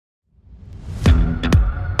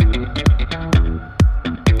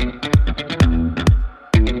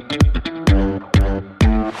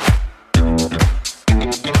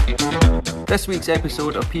This week's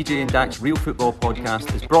episode of PJ and Dak's Real Football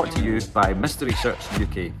Podcast is brought to you by Mystery Shirts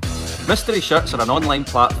UK. Mystery Shirts are an online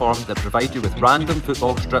platform that provide you with random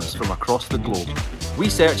football strips from across the globe. We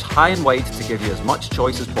search high and wide to give you as much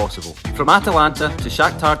choice as possible, from Atalanta to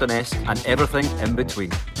Shakhtar Donetsk and everything in between.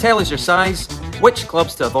 Tell us your size, which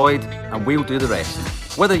clubs to avoid, and we'll do the rest.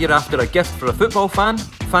 Whether you're after a gift for a football fan,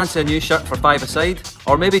 fancy a new shirt for £5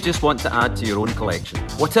 or maybe just want to add to your own collection.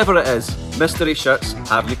 Whatever it is, Mystery Shirts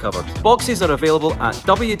have you covered. Boxes are available at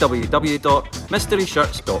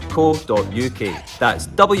www.mysteryshirts.co.uk. That's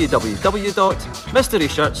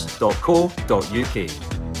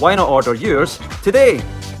www.mysteryshirts.co.uk. Why not order yours today?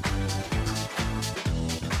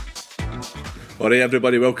 Alright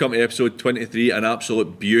everybody, welcome to episode 23, an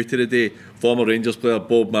absolute beauty today. Former Rangers player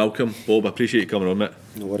Bob Malcolm. Bob, I appreciate you coming on, mate.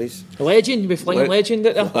 No worries. A legend, we're flying legend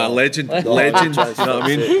at there. Legend, you know what I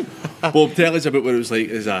mean? Bob, tell us about what it was like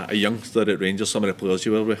as a youngster at Rangers, some of the players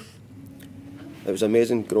you were with. It was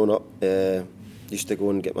amazing growing up. Used to go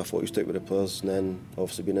and get my photos took with the players, and then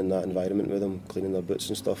obviously being in that environment with them, cleaning their boots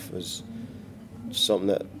and stuff, was something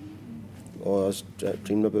that I was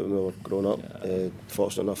dreaming about when we were growing up.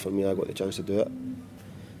 Fortunate enough for me, I got the chance to do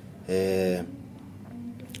it.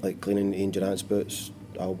 Like cleaning Ian Durrant's boots,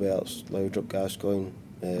 Albert's, Laudrup, Gascoigne,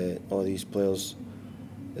 all these players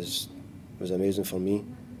was amazing for me.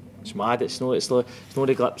 It's mad, it's no the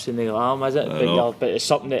glips in the arm, is it? But it's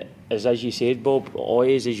something that, as you said, Bob,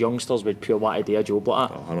 always as youngsters would pure want to do a job like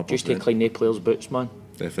that. 100%. Just to clean the players' boots, man.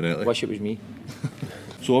 Definitely. Wish it was me.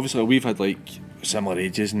 So obviously we've had like similar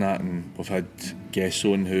ages and that, and we've had guests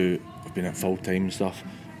on who have been at full time and stuff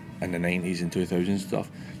in the 90s and 2000s and stuff.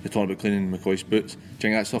 You're talking about cleaning McCoist boots. Do you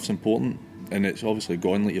think that stuff's important? And it's obviously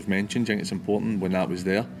gone, like you've mentioned. Do you think it's important when that was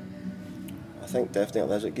there? I think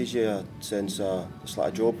definitely it is. It gives you a sense of, it's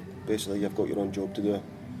like a job. Basically, you've got your own job to do.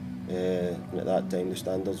 And at that time, the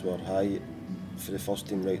standards were high for the first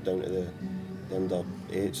team right down to the under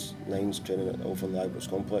 8s, 9s training at over the Ibrox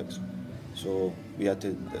complex. So we had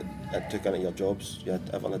to, it took into your jobs.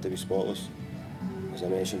 Everything had to be spotless. As I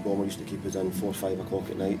mentioned, Bomber used to keep us in 4 or 5 o'clock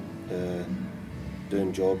at night,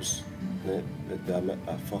 doing jobs. It'd be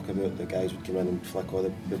a fuck about. The guys would come in and flick all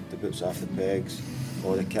the boots off the pegs,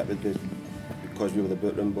 or the kit would be, because we were the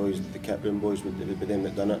boot room boys, the kit room boys, it would be them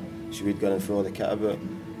that done it. So we'd go in and throw the kit about,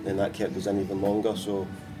 and that kept us in even longer, so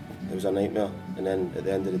it was a nightmare. And then at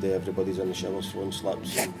the end of the day, everybody's in the showers throwing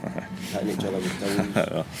slaps and hitting each other with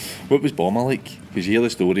towels. What was Bomber like? Because you hear the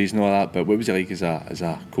stories and all that, but what was he like as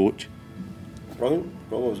a coach? Brilliant.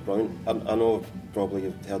 Bomber was brilliant. I know probably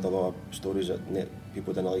you've heard a lot of stories that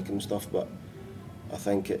people didn't like him and stuff, but I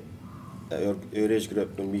think at our age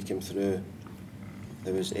group, when we came through,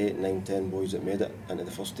 there was 8, 9, 10 boys that made it into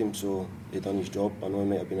the first team, so he'd done his job. I know he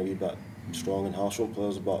might have been a wee bit strong and harsh on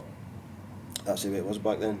players, but that's the way it was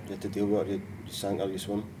back then. You had to deal with it, you sank or you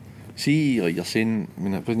swim. See, like you're saying, I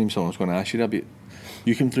mean, it wasn't even something I was going to ask you about.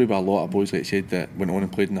 You came through with a lot of boys, like you said, that went on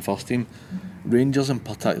and played in the first team. Rangers in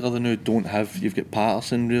particular now don't have, you've got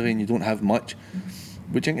Patterson really, and you don't have much.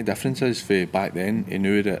 What do you think the difference is for back then? You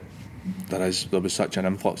knew that there was such an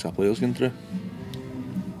influx of players going through.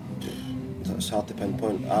 It's hard to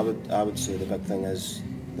pinpoint. I would say the big thing is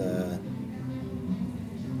the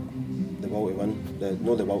will to win. The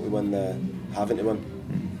will to win, the having to win.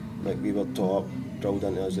 Like we were taught, drilled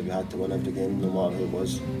into us that we had to win every game, no matter who it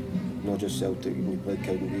was. Not just Celtic. When we played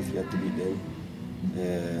Cowdenbeath, you had to beat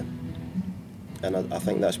them. And I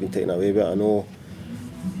think that's been taken away. But I know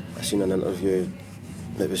I seen an interview.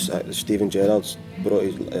 It was Steven Gerrard's brought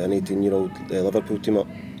an 18-year-old Liverpool team up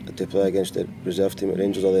to play against the reserve team at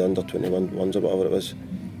Rangers, or the under 21s or whatever it was,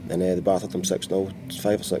 and they battered them 6-0,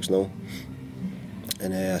 5 or 6-0.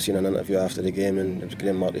 And I seen an interview after the game, and it was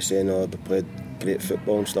Graham Marty saying, "Oh, they played great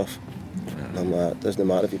football and stuff." And I'm like, it doesn't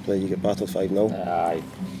matter if you play, you get battered 5-0. Aye.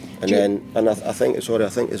 And I think as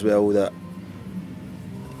well that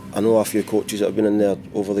I know a few coaches that have been in there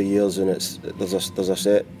over the years, and there's a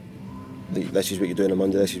set. This is what you do on a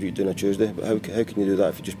Monday, this is what you do on a Tuesday. But how can you do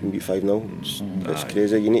that if you've just been beat 5-0? It's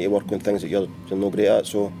crazy. You need to work on things that you're not great at.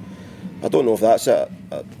 So I don't know if that's it.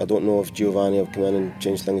 I don't know if Giovanni have come in and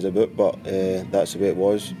changed things about, but that's the way it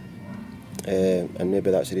was. And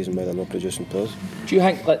maybe that's the reason why they're not producing players. Do you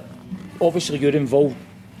think that, obviously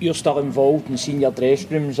you're still involved in senior dressing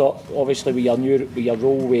rooms, obviously with your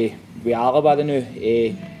role with Alloa now.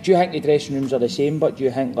 Do you think the dressing rooms are the same, but do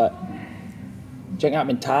you think that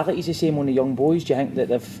mentality is the same on the young boys? Do you think that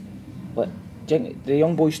do you think the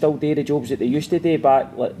young boys still do the jobs that they used to do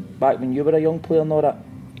back when you were a young player and all that?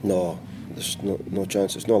 No, there's no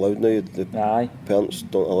chance. It's not allowed now. The parents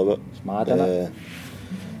don't allow it. It's mad, isn't it?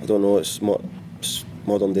 I don't know. It's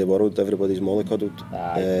modern day world, everybody's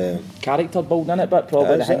mollycoddled. Character building it, but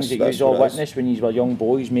probably the things that you all witnessed when you were young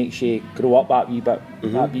boys makes you grow up that wee bit,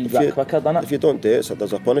 quicker, doesn't it? If you don't do it,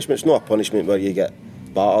 there's a punishment. It's not a punishment where you get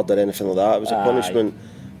battered or anything like that. It was a punishment.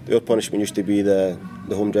 Your punishment used to be the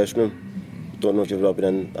home dressing room. Don't know if you've ever been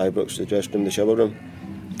in Ibrox, the dressing room, the shower room.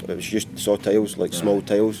 It was just saw tiles, like small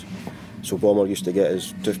tiles. So Bomber used to get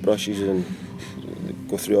his toothbrushes and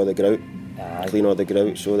go through all the grout, clean all the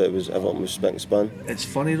grout, so that everything was spick and span. It's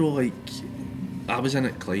funny though, like I was in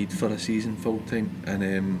at Clyde for a season full time,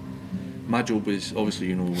 and my job was, obviously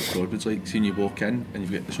you know what Broadwood's like, seeing you walk in and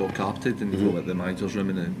you've got this all carpeted and you've got like the manager's room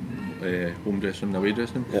and the home dressing room and the away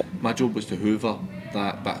dressing room. Yeah. My job was to hoover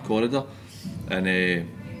that back corridor, and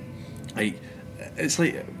it's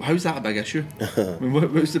like, how's that a big issue? I mean,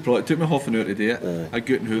 what's the problem? It took me half an hour to do it. I'd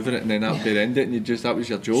go out and hoover it, and then that would be the end of it, and that was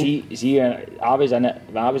your job. See, I was in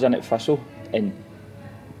it Thistle, and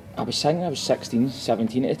I was 16,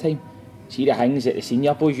 17 at the time. See the things that the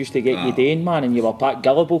senior boys used to get you doing, man, and you were back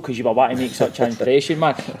gullible because you were wanting to make such an impression,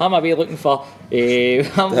 man. I'm away looking for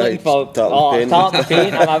tartan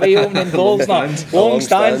paint. I'm away opening doors now. Long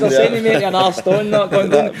stands, they're sending me to an arse stone, not going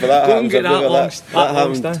to go and get that long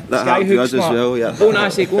stand. Sky hooks, man. Go and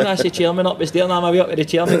ask the chairman up the stairs, and I'm away up to the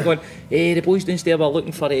chairman going, the boys downstairs were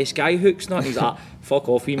looking for sky hooks, not. He's like, fuck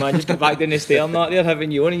off, man, just get back down the stairs, not there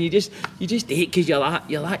having you on, and you just do it because you're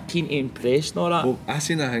that keen to impress, and all that. Well, I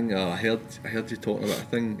seen a thing, I heard you talking about a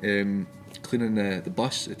thing, cleaning the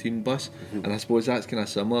bus, the team bus, and I suppose that's kind of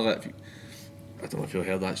similar. Like, I don't know if you've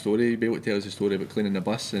heard that story. You'd be able to tell us a story about cleaning the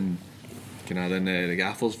bus and kind of then the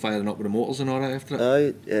gaffers firing up with the motors and all that after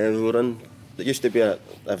it. We were in. It used to be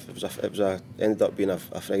ended up being a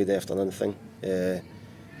Friday afternoon thing.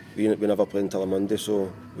 We never played until a Monday,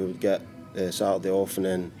 so we would get Saturday off and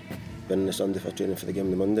then been on the Sunday for training for the game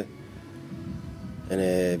on the Monday. And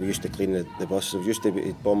we used to clean the buses. It used to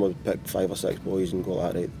be Bomber would pick 5 or 6 boys and go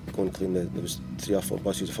like, right, go and clean there was 3 or 4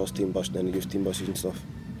 buses, the first team bus and then the youth team buses and stuff.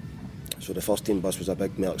 So the first team bus was a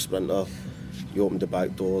big Merc Sprinter. You opened the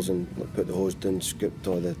back doors and put the hose down, scooped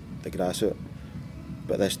all the grass out.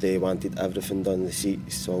 But this day he wanted everything done, the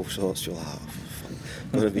seats, all sorts. You're like, fuck,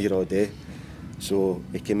 I'm going to be here all day. So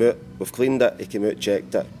he came out, we've cleaned it, he came out,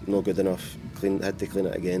 checked it, no good enough. Had to clean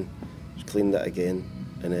it again. Cleaned it again,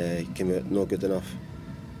 and he came out, no good enough.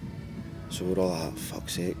 So we're all like,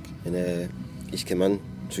 fuck's sake. And he's come in,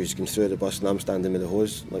 so he's come through the bus, and I'm standing with the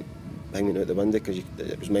hose, like hanging out the window, because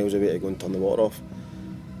it was miles away to go and turn the water off.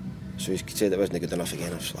 So he said it wasn't good enough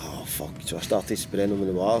again. I was like, oh fuck. So I started spraying him with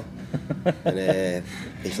the water. And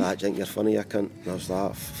he's like, I think you're funny, I cunt. And I was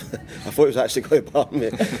like, I thought he was actually going to bar me.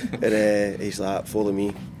 And he's like, follow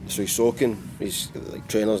me. So he's soaking, he's like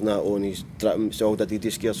trainers and that on, he's dripping, it's all the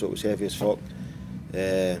Adidas gear, so it was heavy as fuck.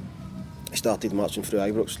 He started marching through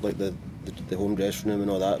Ibrox, like the home dressing room and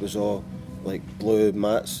all that. It was all like blue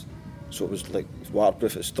mats, so it was like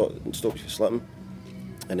waterproof, it stopped you from slipping.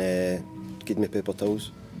 And gave me paper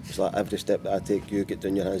towels. It's like every step that I take, you get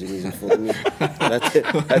down your hands and knees and follow me. I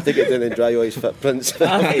had to get down and dry all his footprints.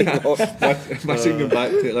 Imagine going back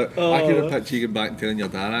to it, like, I can picture you going back and telling your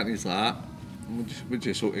dad that, and he's like, would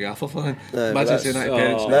you soak the gaffer for him? Imagine saying that to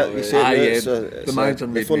parents. The manager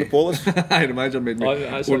made me. The manager made me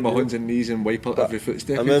on my hands and knees and wipe up every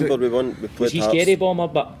footstep. I remember we played. Was he scary, Bomber?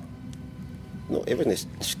 But no, he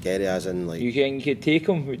wasn't scary as in like. You think you could take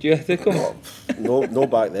him? Would you take him? No,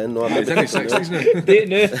 back then. No, he's in his 60s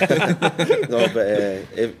now. No, but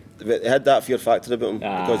he had that fear factor about him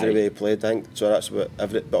because of the way he played. I think so. That's what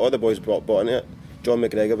but all the boys bought into it. John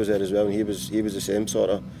McGregor was there as well, and he was the same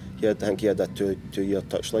sort of. I think he had a 2-year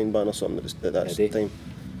touchline ban or something at that time.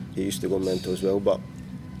 He used to go mental as well, but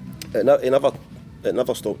it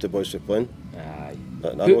never stopped the boys from playing.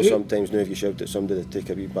 I know sometimes now if you shout at somebody they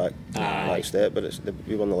take a wee back step, but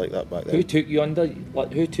we weren't like that back then. Who took you under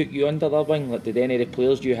their wing? Like, did any of the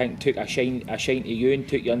players do you think took a shine to you and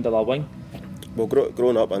took you under their wing? Well,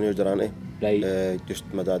 growing up I knew Durrant. Right. Just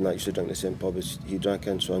my dad and I used to drink the same pub as he drank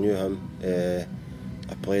in, so I knew him.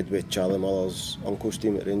 I played with Charlie Muller's uncle's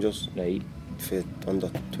team at Rangers. Right. For under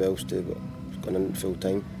 12s to going in full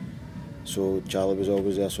time. So Charlie was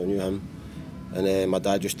always there, so I knew him. And my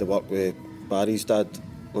dad used to work with Barry's dad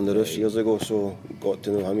on the roofs years ago, so got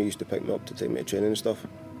to know him. He used to pick me up to take me to training and stuff.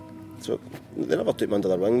 So they never took me under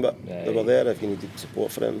their wing, but they were there if you needed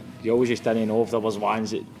support for them. You always just didn't know if there was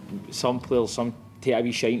ones that some players take a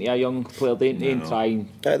wee shine to a young player, didn't they, and try and...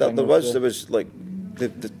 Yeah, there was like...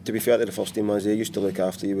 to be fair to the first team, they used to look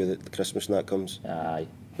after you with the Christmas and that comes. Aye.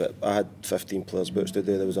 But I had 15 players' boots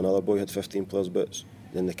today. There was another boy who had 15 players' boots.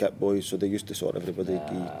 Then the kit boys, so they used to sort everybody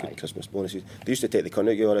good Christmas bonuses. They used to take the cunt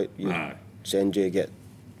out you, alright. You send you, get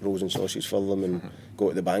rolls and sausage for them and go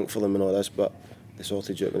to the bank for them and all this, but they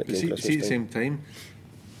sorted out when it came Christmas see, at the time. same time,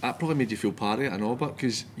 that probably made you feel party and all, but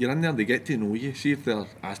because you're in there, they get to know you. See if they're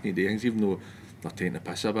asking you to do things, even though they're taking the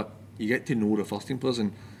piss a bit, you get to know the first team players,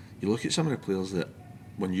 and you look at some of the players that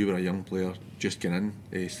when you were a young player just getting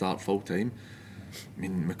in, start full time. I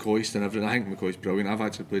mean, McCoist and everything. I think McCoist's brilliant. I've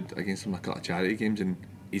actually played against him a couple of charity games, and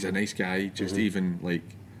he's a nice guy. Just even like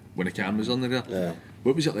when the camera's on there. Yeah.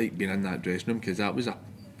 What was it like being in that dressing room? Because that was a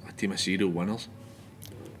team of serial winners.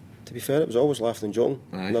 To be fair, it was always laughing and joking.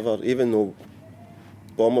 Aye. Never, even though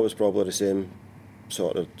Bomber was probably the same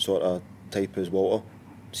sort of type as Walter,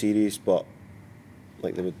 serious, but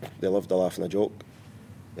like they loved a laugh and a joke,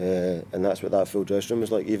 and that's what that full dressing room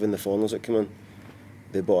was like. Even the foreigners that come in,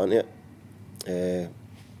 they bought into it.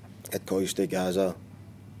 Had Coisty, Gaza,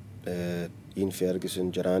 Ian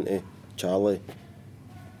Ferguson, Durrant, Charlie,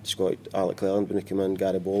 Scott, Alec Cleland when he came in,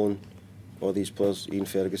 Gary Boland, all these players, Ian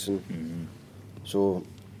Ferguson. So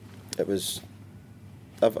it was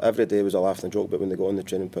every day was a laugh and a joke, but when they got on the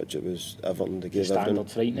training pitch, it was everything they gave everything.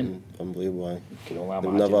 Standard frightening. Unbelievable. Aye. Can only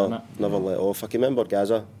They imagine, never let off. I can remember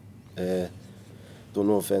Gaza. Don't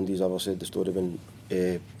know if anybody's ever said the story when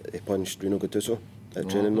he punched Reno Gattuso at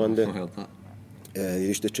training one day. I heard that. They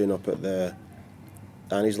used to train up at the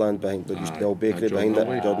Annie's Land behind the old bakery behind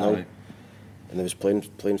Jordan it, Hill. Jordan Hill, Aye. and there was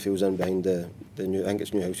playing fields in behind the new. I think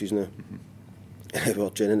it's new houses now. We were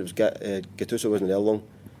training. It was Gattuso wasn't there long,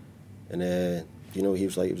 and he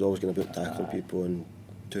was always going to be tackling people and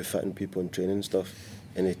fitting people and training and stuff.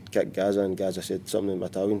 And he kicked Gaza, and Gaza said something in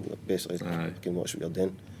Italian, like basically, "You can watch what you're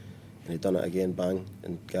doing." And he done it again, bang,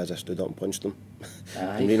 and Gaza stood up and punched him.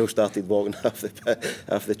 And Reno started walking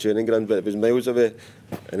half the training ground, but it was miles away.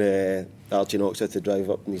 And Archie Knox had to drive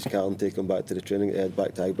up in his car and take him back to the training,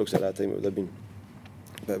 back to Ibrox at that time. It would have been,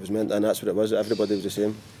 but it was meant, and that's what it was. Everybody was the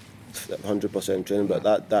same, 100% training. But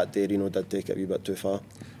that day, Reno did take it a wee bit too far.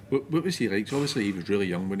 What was he like? So obviously he was really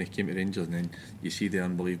young when he came to Rangers, and then you see the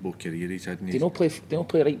unbelievable career he's had. Do you not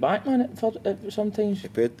play right back, man? Sometimes He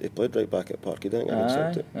played right back at Park. I think.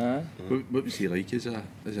 What was he like as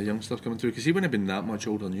a youngster coming through? Because he wouldn't have been that much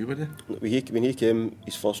older than you, would he? When he came,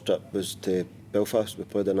 his first trip was to Belfast. We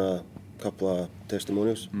played in a couple of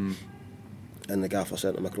testimonials, and the gaffer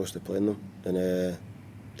sent him across to playing them. And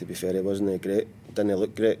to be fair, he wasn't great. Didn't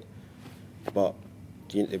look great, but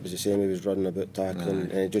it was the same. He was running about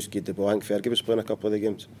tackling, and he just gave the ball. I think Fergie was playing a couple of the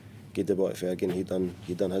games. Gave the ball to Fergie, and he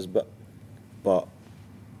done his bit. But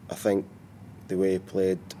I think the way he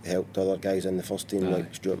played helped other guys in the first team,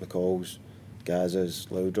 like Stuart McCall's, Gaz's,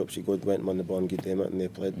 Loudrops. He went and won the ball and gave them it, and they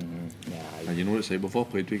played. And you know what it's like. We've all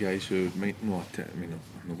played with guys who might not. I mean,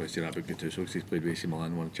 I'm not going to say that about Gattuso because he's played with AC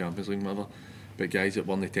Milan, won the Champions League, and whatever. But guys that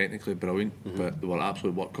weren't technically brilliant, but they were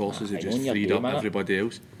absolute workhorses. They just freed up everybody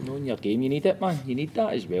else. Knowing your game, you need it, man. You need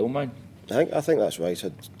that as well, man. I think that's why he's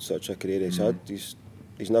had such a career he's had.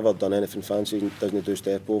 He's never done anything fancy. He doesn't do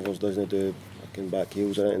step overs, doesn't do fucking back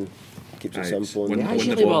heels or anything. Keeps it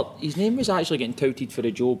simple. His name was actually getting touted for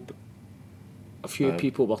the job. A few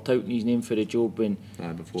people were touting his name for the job when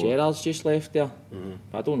Gerrard's just left there.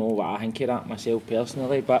 I don't know what I think of that myself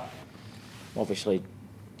personally, but obviously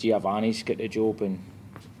Giovanni's got the job, and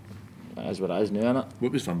that is what it is now, innit?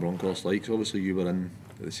 What was Van Bronckhorst like? So obviously you were in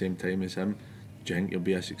at the same time as him. Do you think he'll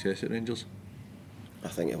be a success at Rangers? I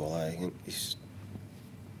think he will. I think he's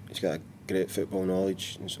got a great football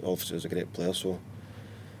knowledge. He's obviously a great player. So,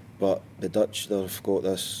 but the Dutch, they've got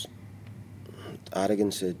this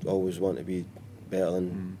arrogance. They always want to be better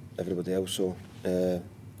than everybody else. So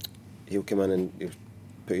he'll come in and he'll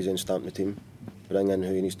put his own stamp in the team, bring in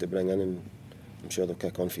who he needs to bring in, and I'm sure they'll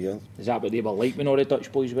kick on for you. Is that what they were like when all the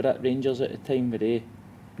Dutch boys were at Rangers at the time? You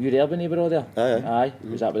were there when they were all there? Aye.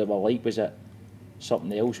 Was that what they were like? Was it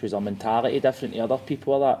something else? Was their mentality different to other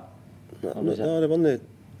people or that?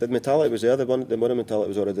 The mentality was there. The money mentality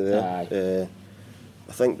was already there.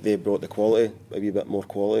 I think they brought the quality, a wee bit more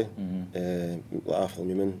quality. Like Arthur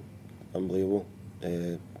Newman, unbelievable.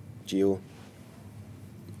 Gio,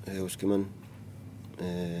 who else came in?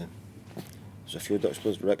 There's a few Dutch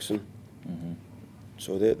players, Rickson.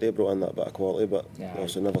 So they brought in that bit of quality, but they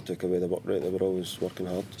also never took away the work rate. They were always working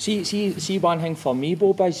hard. See one thing for me,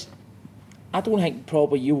 Bob, is I don't think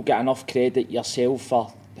probably you'll get enough credit yourself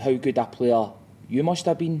for how good a player you must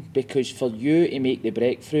have been, because for you to make the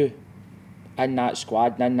breakthrough in that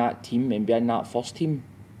squad and in that team and be in that first team,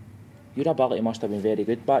 your ability must have been very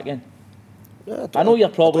good back then. I know you're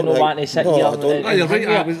probably not wanting to sit here. You're right.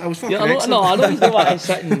 I was fucking excellent. No, I know he's not wanting to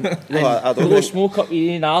sit and blow smoke up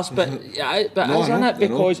your own arse, but isn't it?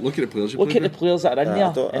 Because look at the players that are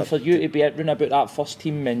in there, and for you to be running about that first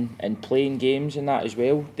team and playing games and that as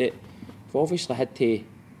well, that you've obviously had to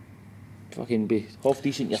fucking be half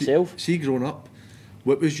decent yourself. See growing up,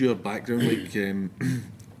 what was your background like?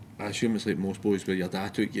 I assume it's like most boys where your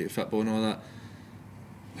dad took you to football and all that.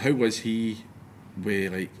 How was he? Where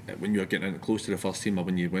like when you were getting close to the first team or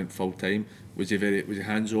when you went full time, was he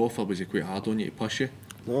hands off or was he quite hard on you to push you?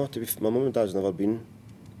 No, my mum and dad's never been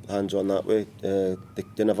hands on that way. They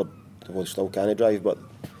never, well, still can't drive, but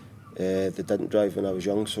they didn't drive when I was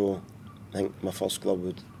young. So I think my first club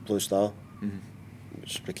was Blue Star,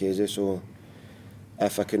 which is Precasey. So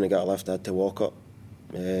if I couldn't get a lift, I had to walk up,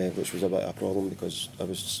 which was a bit of a problem because I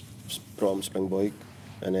was brought up Springboy,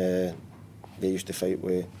 and they used to fight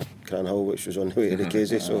with Cranhill, which was on the way to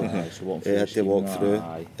Precasey. So I had to walk through.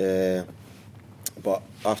 But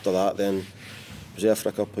after that, then I was there for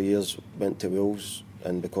a couple of years. Went to Wales,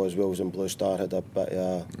 and because Wales and Blue Star had a bit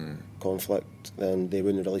of a conflict, then they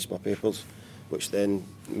wouldn't release my papers, which then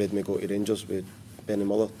made me go to Rangers with Benny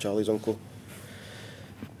Muller, Charlie's uncle,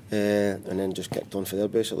 and then just kicked on for there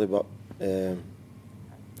basically. But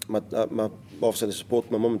obviously the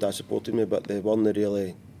support, my mum and dad supported me, but they weren't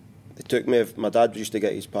really. They took me. My dad used to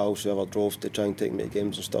get his pals whoever drove to try and take me to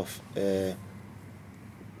games and stuff,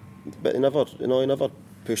 but he never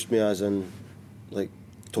pushed me as in like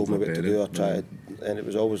told me what to do or tried, and it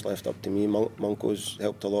was always left up to me. My uncles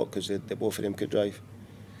helped a lot because they both of them could drive,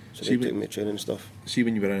 so they took me to training and stuff. See,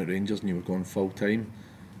 when you were in at Rangers and you were going full time,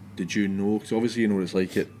 did you know? Because obviously you know what it's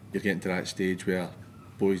like. You're getting to that stage where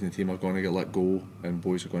boys in the team are going to get let go and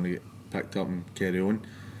boys are going to get picked up and carry on.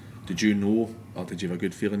 Did you know, or did you have a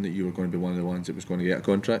good feeling that you were going to be one of the ones that was going to get a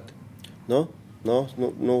contract? No,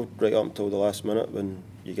 right up until the last minute when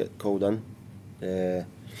you get called in.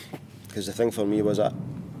 Because the thing for me was that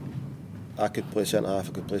I could play centre half,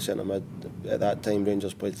 I could play centre mid. At that time,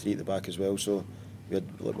 Rangers played three at the back as well, so we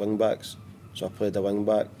had like wing backs. So I played the wing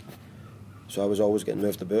back, so I was always getting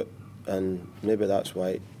moved about, and maybe that's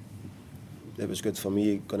why it was good for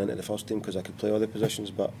me going into the first team because I could play all the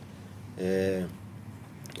positions. But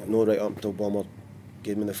no, right up until Bomber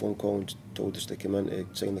gave me the phone call and told us to come in to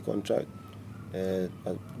sign the contract. I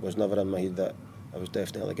was never in my head that I was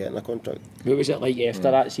definitely getting a contract. What was it like after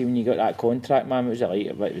that? See, when you got that contract, man, what was it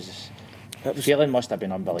like? The feeling must have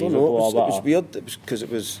been unbelievable. It was weird. It was because it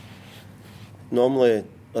was normally,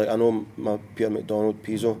 like, I know my Peter McDonald,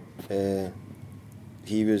 Pizzo,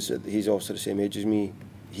 he's obviously the same age as me.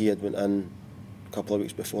 He had went in a couple of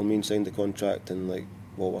weeks before me and signed the contract, and like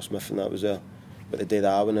Walter Smith and that was there. But the day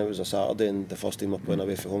that I went, it was a Saturday, and the first team were playing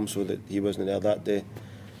away from home, so that he wasn't there that day.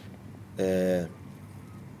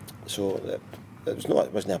 So it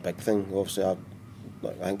wasn't a big thing. Obviously, I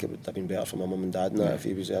think it would have been better for my mum and dad and that if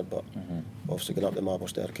he was there. But obviously, going up the marble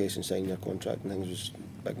staircase and signing your contract and things was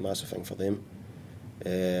a big, massive thing for them.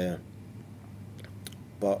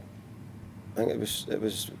 But I think it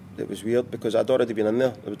was weird because I'd already been in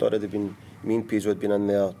there. Me and Pizzo had been in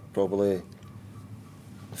there probably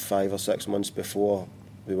 5 or 6 months before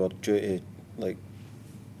we were due to, like,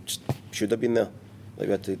 should have been there. Like,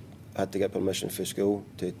 we had to get permission for school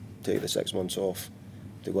to take the 6 months off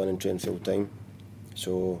to go in and train full time.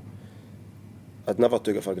 So I'd never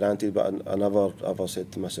took it for granted, but I never ever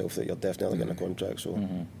said to myself that you're definitely getting a contract. So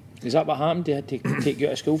is that what happened? They had to take you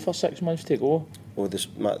out of school for 6 months to go? Oh, the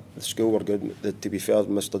school were good. To be fair,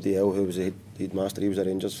 Mr. DL, who was the headmaster, he was a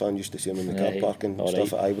Rangers fan, used to see him in the car park and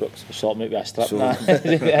stuff at Ibrox. Sort him out with a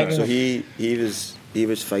strip. So he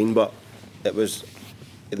was fine, but it was,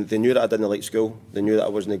 they knew that I didn't like school. They knew that I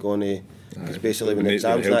wasn't going to, because basically when the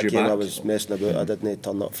exams that came, I was messing about. I didn't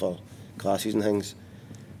turn up for classes and things.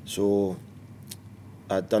 So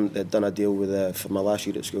they'd done a deal with for my last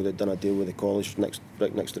year at school. They'd done a deal with the college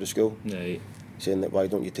right next to the school. Right. Saying that why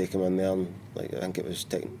don't you take him in there, and like I think it was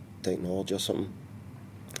technology or something.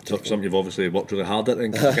 Something you've obviously worked really hard at,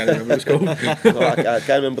 and I can't remember what it's called. No, I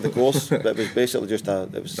can't remember the course, but it was basically just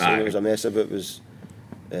it was a mess of it. Was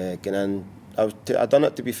getting in. I done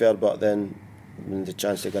it to be fair, but then when the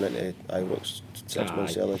chance to get into Ibrox 6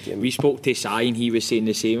 months earlier came. We spoke to Si and he was saying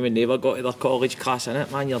the same when they ever got to their college class, innit,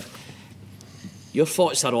 man. Your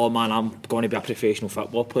thoughts are all, man, I'm going to be a professional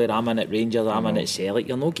football player, I'm in at Rangers, I'm in at Celtic.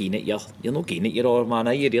 You're not getting it, you're not getting it, you're all, man,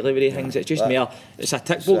 are you really with things? It's just mere, it's a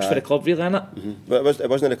tick box for the club, really, isn't it? But it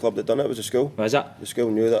wasn't the club that done it, it was the school. Was it? The school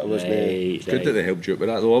knew that it wasn't. It's good that they helped you out with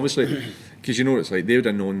that, though, obviously, because you know what it's like, they would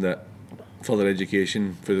have known that further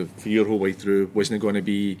education for your whole way through wasn't going to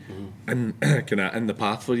be in the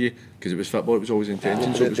path for you, because it was football, it was always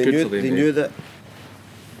intention, so it was good for them. They knew that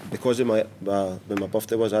because of when my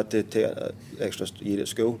birthday was, I had to take an extra year at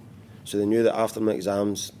school, so they knew that after my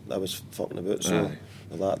exams I was fucking about. So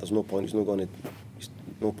there's no point. There's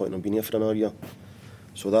no point in being here for another year.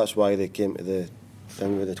 So that's why they came to the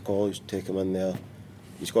thing with the college, take him in there,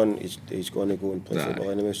 he's going to go and play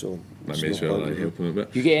football anyway, so I may as well help him a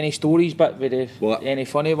bit. You get any stories, but with any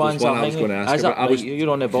funny ones? I was going to ask about. You're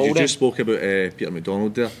on the ball. You just spoke about Peter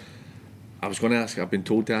McDonald there. I was going to ask. I've been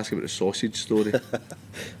told to ask about the sausage story.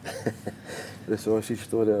 The sausage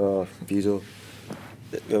story, or Pizzo.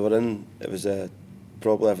 We were in. It was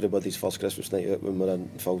probably everybody's first Christmas night out when we were in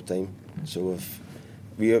full time. So if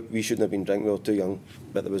we shouldn't have been drinking, we were too young.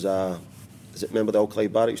 But there was remember the old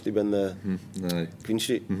Clyde bar used to be in the Queen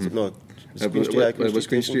Street? No, it was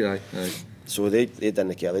Queen Street. Aye. So they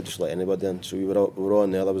didn't care. They just let anybody in. So we were all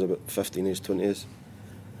in there. There was about 15s, 20s,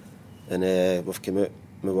 and we've come out.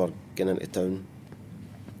 We were getting into town,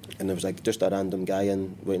 and there was like just a random guy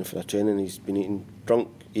in waiting for a train, and he's been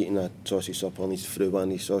eating a sausage supper, and he's threw one of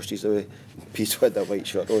these sausages away. Peace had a white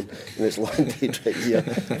shirt on, and it's landed right here,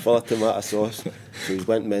 full of tomato sauce. So he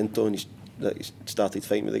went mental, and he started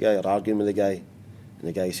fighting with the guy, or arguing with the guy, and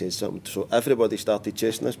the guy said something. So everybody started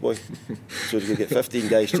chasing this boy. So you get 15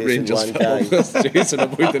 guys chasing one guy. Chasing a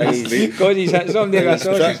boy down the street. God, he's hit somebody with a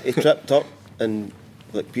sausage. He tripped up, and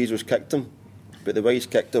like Pizzo's kicked him. But the way he's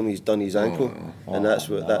kicked him, he's done his ankle, and that's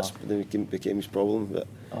became his problem. But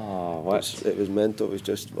it was mental. It was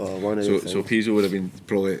just one of those things. So Pizzo would have been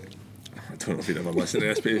probably, I don't know if he'd ever listened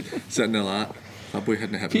to this, but sitting there like that boy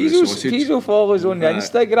hadn't hit me with the sausage. Pizzo follows on the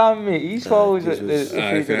Instagram, mate. He follows the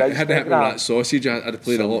if he hadn't hit me with that sausage, I'd have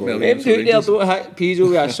played a lot more games. Them there don't hit Pizzo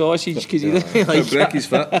with a sausage because he didn't like break his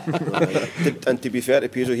foot. And to be fair to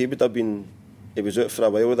Pizzo, he was out for a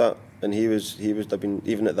while with that, and he was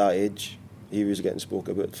even at that age. He was getting spoke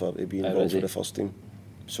about for being involved with the first team.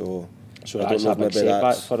 So I that's don't know if maybe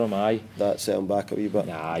that's for him, aye. That set him back a wee bit.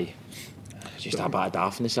 Aye. Just a bit of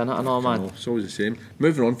daftness in it, I know, man. It's always the same.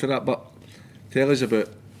 Moving on for that, but tell us about,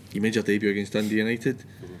 you made your debut against Dundee United.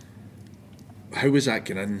 How was that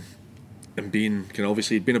getting in and being,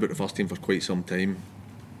 obviously you'd been about the first team for quite some time,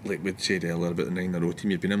 like we'd said earlier about the 9-in-a-row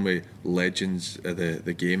team, you'd been in with legends of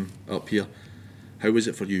the game up here. How was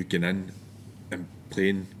it for you getting in and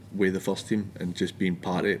playing with the first team and just being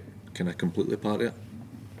part of it, kind of completely part of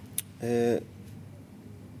it?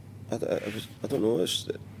 I don't know.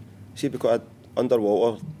 See, because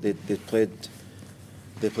underwater they played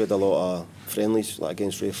a lot of friendlies like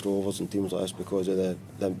against Raith Rovers and teams like this because of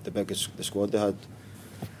the biggest the squad they had.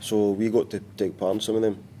 So we got to take part in some of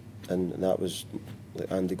them, and that was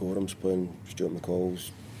like Andy Gorham's playing, Stuart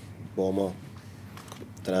McCall's, Bomber,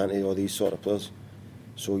 Durrant, all these sort of players.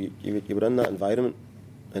 So you were in that environment.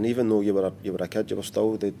 And even though you were a kid, you were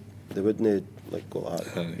still they wouldn't like go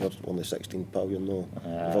like that. You're only 16, pal. You're not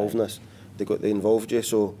involved in this. They involved you.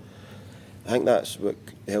 So I think that's what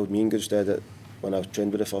held me in good stead. That when I was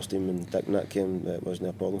trained with the first team and Dick and that came, it wasn't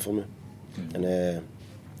a problem for me. And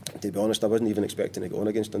to be honest, I wasn't even expecting to go on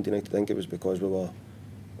against Dundee United. I think it was because we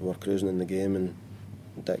were cruising in the game, and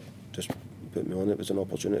Dick just put me on. It was an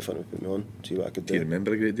opportunity for him to put me on, see what I could do. Do you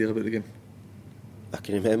remember a great deal about the game? I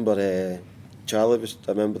can remember. I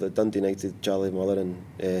remember the Dundee United, Charlie Muller and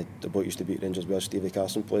the boy used to beat Rangers where Stevie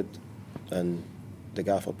Carson played, and the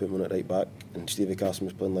gaffer put me on it right back, and Stevie Carson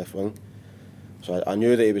was playing left wing. So I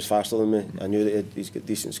knew that he was faster than me. I knew that he's got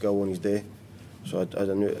decent skill on his day. So I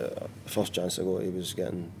knew the first chance I got, he was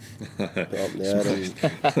getting put up in the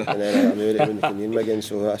air, and then I knew that he wouldn't need me again.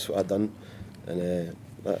 So that's what I done, and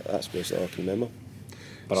that's basically all I can remember.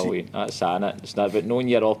 Brilliant, that's saying it. It's not about knowing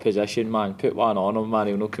your opposition, man. Put one on him, man,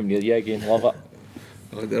 he'll not come near you again. Love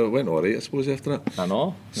it. It went alright, I suppose, after that. I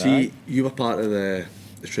know. See, you were part of the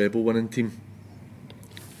treble winning team.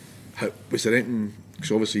 Was there anything,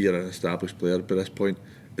 because obviously you're an established player by this point,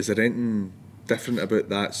 is there anything different about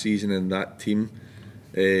that season and that team?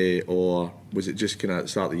 Or was it just kind of at the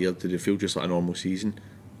start of the year, did it feel just like a normal season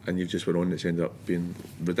and you've just went on and it's ended up being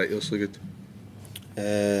ridiculously good?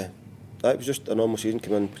 That was just a normal season,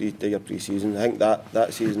 came in pre-season. I think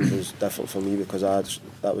that season was different for me because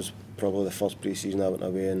that was probably the first pre-season I went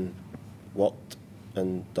away and worked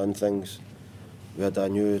and done things. We had a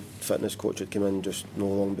new fitness coach that came in just no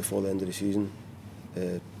long before the end of the season.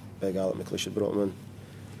 Big Alec McCoist had brought him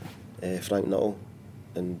in, Frank Nuttall,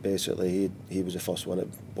 and basically he was the first one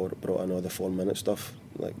that brought in all the 4-minute stuff,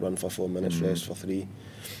 like run for 4 minutes, rest for 3.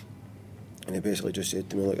 And he basically just said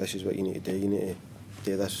to me, look, this is what you need to do. You need to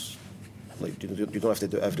do this. Like, you don't have to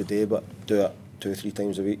do it every day, but do it 2 or 3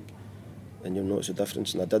 times a week, and you'll notice the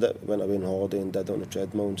difference. And I did it. Went away on holiday and did it on the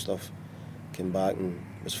treadmill and stuff. Came back and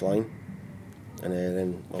was flying. And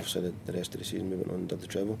then obviously the rest of the season we went on and did the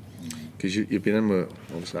treble. Because you've been in with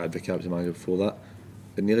obviously Advocate as a manager before that.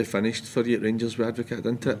 It nearly finished for you at Rangers with Advocate,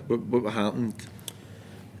 didn't it? What happened?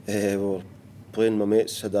 We were playing. My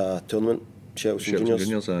mates had a tournament, Shelton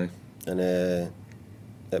Juniors, aye. And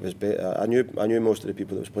it was better. I knew most of the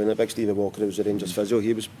people that was playing. Like Big Stevie Walker, who was the Rangers physio,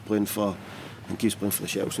 he was playing for, I think he was playing for the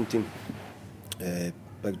Shelton team.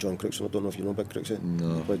 Big John Crookston, I don't know if you know Big Crookston.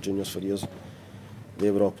 No. He played juniors for years.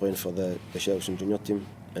 They were all playing for the Shelton junior team,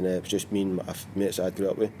 and it was just me and my mates I grew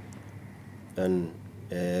up with. And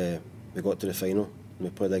we got to the final, and we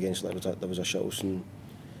played against, like, there was a Shelton,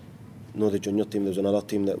 no, the junior team, there was another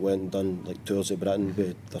team that went and done like tours of Britain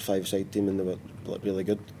with their 5-side team, and they were like really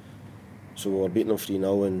good. So we were beating them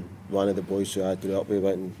 3-0, and one of the boys who I grew up with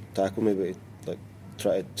went and tackled me, but he like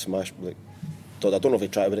tried to smash, like, I don't know if he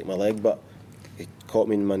tried to break my leg, but he caught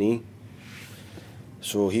me in my knee.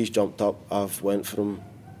 So he's jumped up, I've went for him,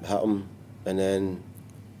 hit him, and then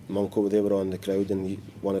my uncle, they were on the crowd, and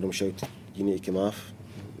one of them shouted, "You need to come off."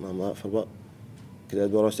 I'm like, "For what?" Because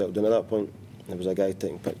I'd already settled down at that point. There was a guy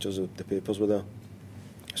taking pictures of the papers with her.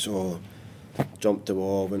 So jumped the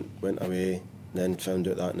wall, went away, then found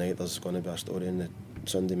out that night there's going to be a story in the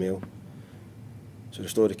Sunday Mail. So the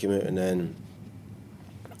story came out, and then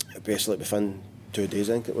basically within 2 days,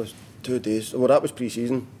 I think it was 2 days. Well, that was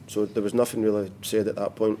pre-season, so there was nothing really said at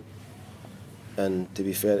that point. And to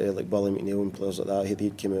be fair to like Billy McNeil and players like that,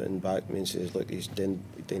 he'd come out and back me and says, "Look, he's doing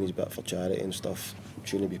his bit for charity and stuff,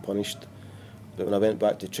 shouldn't be punished." But when I went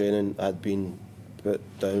back to training, I'd been put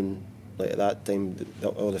down, like at that time,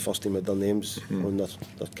 all the first team had their names on their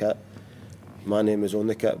kit. My name was on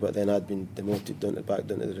the kit, but then I'd been demoted back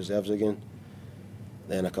down to the reserves again.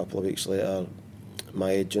 Then a couple of weeks later,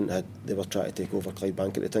 my agent they were trying to take over Clyde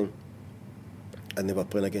Bank at the time, and they were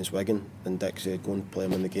playing against Wigan, and Dick said, "Go and play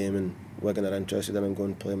him in the game," and Wigan are interested in him, go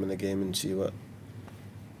and play him in the game and see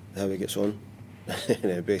how he gets on.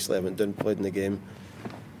 And basically I went down, played in the game.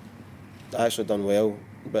 I actually done well,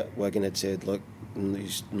 but Wigan had said, "Look,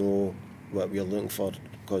 he's know what we're looking for,"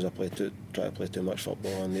 because I try to play too much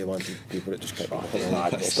football, and they wanted people that just kept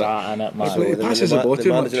That's that, innit, man? So he passes the ball the too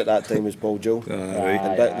manager much. at that time was Paul Joe, Right.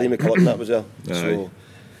 and Lee McCoist that was there. Aye. So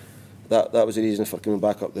that was the reason for coming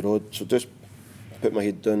back up the road. So just put my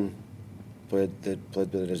head down, played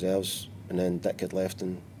with the reserves, and then Dick had left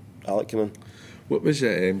and Alec came in. What was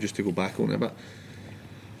it, just to go back on it a bit,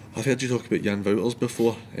 I've heard you talk about Jan Wouters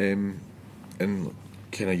before, and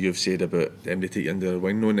kind of you've said about them to take you under their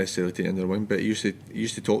wing, not necessarily take you under their wing, but he used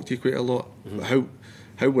to talk to you quite a lot. Mm-hmm.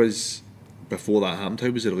 How was, before that happened, how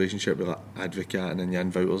was the relationship with like, Advocat and then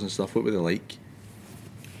Jan Wouters and stuff? What were they like?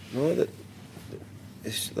 No,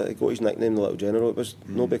 it's like he got his nickname, the Little General. It was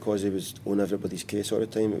not because he was on everybody's case all the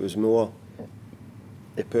time. It was more,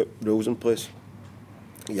 he put rules in place.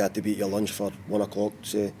 You had to be at your lunch for 1 o'clock,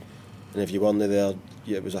 say, and if you weren't there,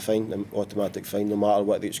 it was a fine, an automatic fine, no matter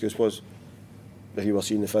what the excuse was. If you were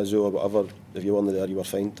seeing the physio or whatever, if you weren't there, you were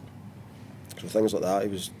fined. So things like that, he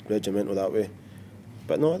was regimental that way.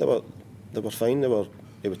 But no, they were fine.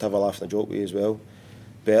 He would have a laugh and a joke with you as well.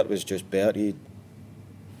 Bert was just Bert. He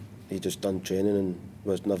just done training and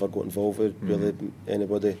was never got involved with really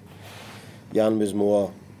anybody. Jan was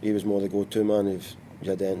more the go-to man. If you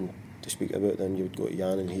had anything to speak about, then you would go to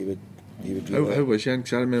Jan and he would How was Jan?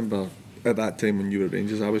 Because I remember at that time when you were at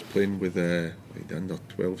Rangers, I was playing with the under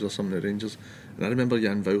 12s or something at Rangers, and I remember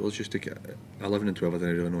Jan Wouters used to get 11 and 12. I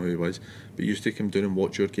didn't really know who he was, but he used to come down and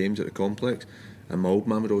watch your games at the complex. And my old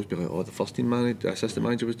man would always be like, "Oh, the first team manager, assistant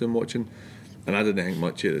manager was doing watching," and I didn't think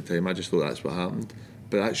much at the time. I just thought that's what happened.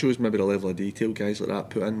 But that shows maybe the level of detail guys like that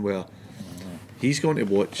put in, where he's going to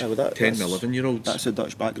watch 10 and 11-year-olds. That's a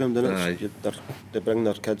Dutch background, isn't it? They bring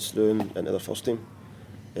their kids through into their first team.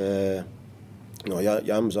 Jan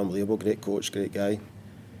was unbelievable, great coach, great guy.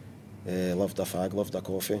 Loved a fag, loved a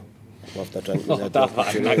coffee, loved a drink. Loved a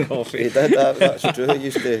fag, that coffee. He did, that's true.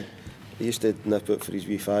 He used to nip out for his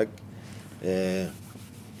wee fag.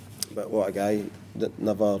 But what a guy, that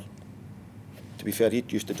never, to be fair, he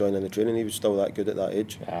used to join in the training, he was still that good at that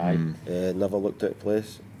age. Never looked out of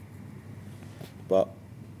place. But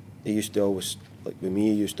he used to always, like with me,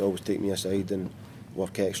 he used to always take me aside and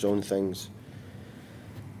work extra on things.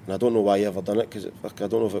 And I don't know why he ever done it, because I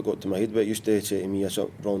don't know if it got to my head, but he used to say to me,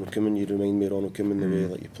 "Ronald Koeman, you remind me of Ronald Koeman the way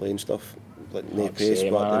like you play and stuff, like no pace,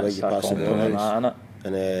 but the way you pass it."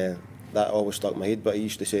 And that always stuck in my head. But he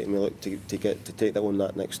used to say to me, "Look, to take that on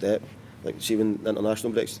that next step, like see when the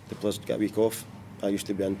international breaks, the players get a week off. I used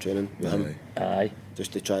to be in training with him,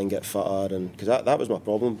 just to try and get fitter, and because that was my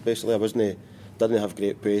problem. Basically, didn't have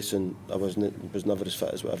great pace, and I was never as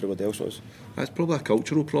fit as what everybody else was. That's probably a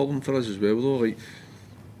cultural problem for us as well, though. Like,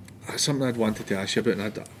 something I'd wanted to ask you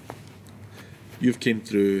about, and you've came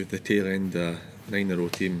through the tail end 9-in-a-row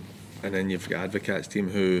team, and then you've got Advocates team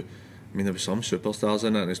who, I mean, there was some superstars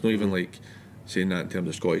in it, and it's not even like saying that in terms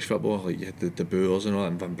of Scottish football, like you had the Boers and all that,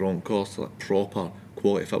 and Van Bronckhorst, like proper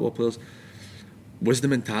quality football players. was the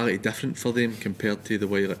mentality different for them compared to the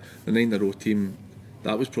way that the 9-in-a-row team,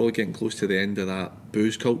 that was probably getting close to the end of that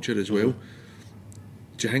booze culture as well?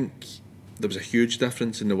 Do you think there was a huge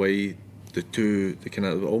difference in the way the two, the kind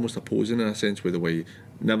of almost opposing in a sense, with the way,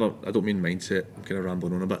 I don't mean mindset, I'm kind of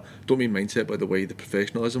rambling on a bit, don't mean mindset, but the way the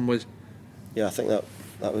professionalism was? Yeah, I think that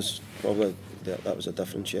was probably, that was a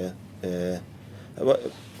difference, yeah.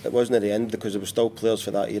 It wasn't at the end, because there were still players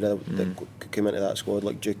for that era that came into that squad,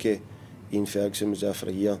 like Dukey, Ian Ferguson was there for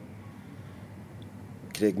a year,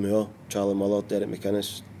 Craig Moore, Charlie Muller, Derek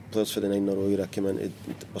McInnes, players for the 9-in-a-row era came in,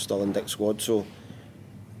 were still in Dick's squad, so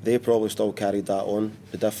they probably still carried that on.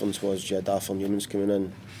 The difference was you had Arthur Newman's coming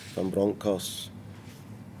in from Broncos,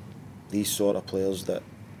 these sort of players that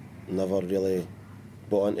never really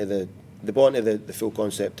bought into the full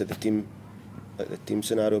concept of the team, like the team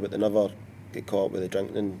scenario, but they never get caught up with the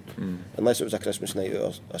drinking, unless it was a Christmas night out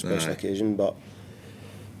or a special occasion, but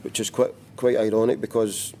which is quite ironic,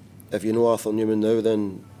 because if you know Arthur Newman now,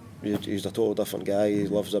 then he's a total different guy. He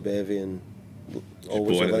loves a bevy and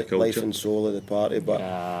always the life and soul of the party,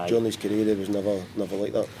 but during his career he was never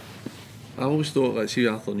like that. I always thought, let's see,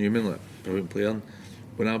 Arthur Newman, like brilliant player.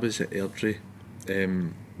 When I was at Airdrie,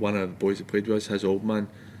 one of the boys that played with us, his old man,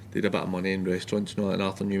 they had a bit of money in restaurants, you know, and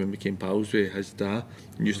Arthur Newman became pals with his dad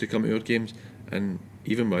and used to come to our games, and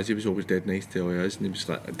even was, he was always dead nice to all of us, and he was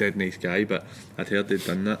like a dead nice guy, but I'd heard they'd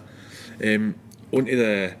done that. Onto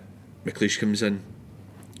the McCoist comes in.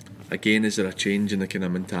 Again, is there a change in the kind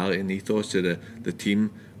of mentality and ethos of the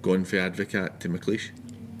team going from Advocate to McCoist?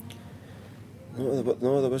 No,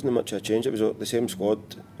 there wasn't much of a change. It was the same squad.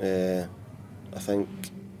 I think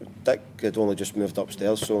Dick had only just moved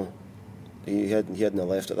upstairs, so he hadn't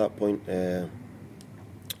left at that point.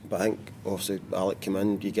 But I think obviously Alec came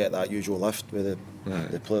in, you get that usual lift where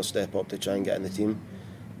the players step up to try and get in the team.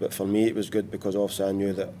 But for me it was good, because obviously I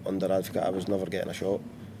knew that under Advocate I was never getting a shot.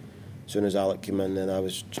 As soon as Alec came in, then I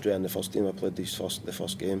was straight in the first team. I played the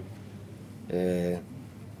first game and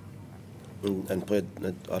played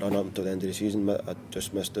a run up until the end of the season. I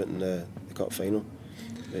just missed it in the cup final.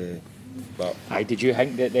 But did you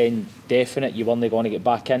think that then definite you weren't going to get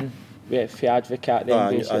back in for Advocate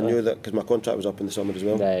then? I knew that, because my contract was up in the summer as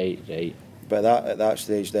well. Right. But at that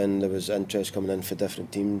stage then there was interest coming in for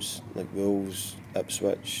different teams, like Wolves,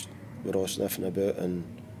 Ipswich, were all sniffing about, and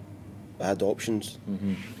I had options.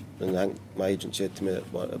 And I think my agent said to me that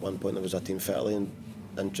at one point there was a team Italy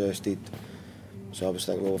interested. So I was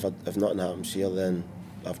thinking, well, if nothing happens here, then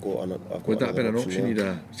I've got would that have been an option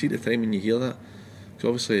you'd see at the time when you hear that? Because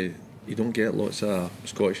obviously you don't get lots of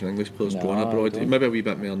Scottish and English players going abroad. Maybe a wee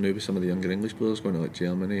bit more now with some of the younger English players going to like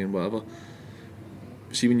Germany and whatever.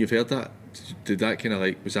 See, when you've heard that, did that kind of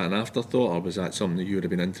like, was that an afterthought, or was that something that you would have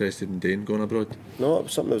been interested in doing, going abroad? No, it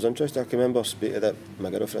was something that was interesting. I can remember speaking to my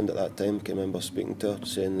girlfriend at that time. I can remember speaking to her,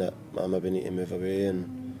 saying that I maybe need to move away,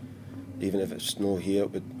 and even if it's no here,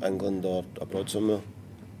 it would England or abroad somewhere.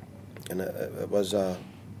 And it was a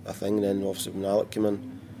thing. Then obviously when Alec came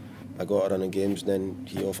in, I got her running games, and then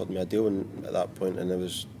he offered me a deal, and at that point, and it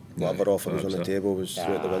was whatever offer was on the table was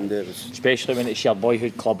through the window. It was, especially when it's your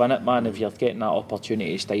boyhood club, innit, man. If you're getting that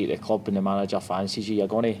opportunity to stay at the club and the manager fancies you, you're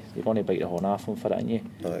going to bite the horn off him for it, aren't you?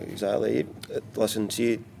 Exactly. Listen,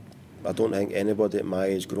 see, I don't think anybody at my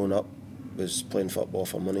age growing up was playing football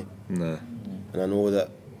for money. Nah. And I know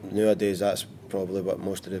that nowadays that's probably what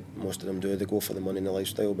most of them do. They go for the money and the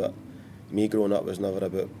lifestyle. But me growing up was never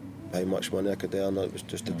about how much money I could earn. It was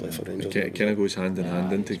just to play for Rangers. It kind of goes hand in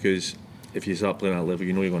hand, into, because if you start playing at that level,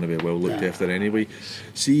 you know you're going to be well looked after anyway.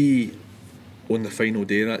 See, on the final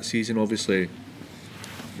day of that season, obviously,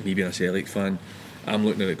 me being a Celtic fan, I'm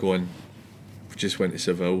looking at it going, just went to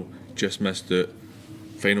Seville, just missed it,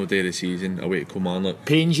 final day of the season, away to Kilmarnock.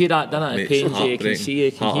 Pains you that, doesn't it? Pains you, you can see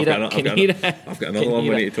it, can hear it. I've got another one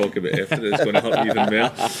we need to talk about after it's going to hurt even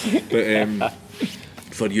more. But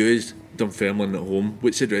for you, Dunfermline at home,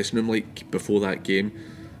 what's the dressing room like before that game?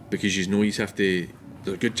 Because you know you have to,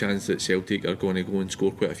 there's a good chance that Celtic are going to go and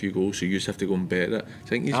score quite a few goals, so you just have to go and bet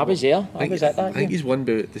it. I was there. I was at that game. I think he's won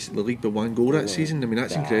the league by 1 goal that season. I mean,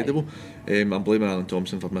 that's incredible. I'm blaming Alan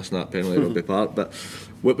Thompson for missing that penalty at Rugby Park. But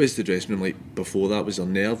what was the dressing room like before that? Was there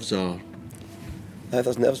nerves or?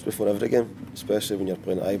 There's nerves before every game, especially when you're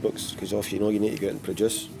playing at Ibrox, because you know you need to go out and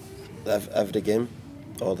produce every game,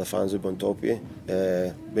 or the fans would be on top of you.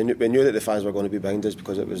 We knew that the fans were going to be behind us,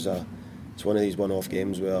 because it's one of these one-off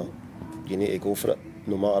games where you need to go for it.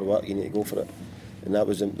 No matter what, you need to go for it, and that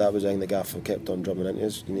was the gaffer kept on drumming into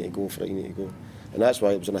us. You need to go for it. You need to go, and that's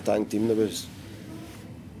why it was an attacking team. There was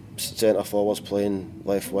centre forwards playing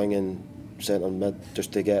left wing and centre mid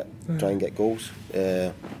just to try and get goals.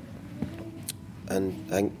 And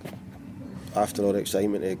I think after all the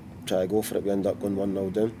excitement to try to go for it, we ended up going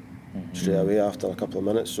 1-0 down straight away after a couple of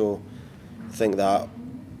minutes. So I think that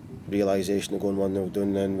realisation of going 1-0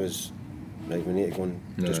 down then was, right, we need to go and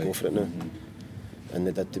just go for it now. And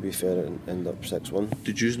they did, to be fair, and ended up 6-1.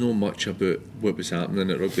 Did you know much about what was happening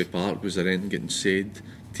at Rugby Park? Was there anything getting said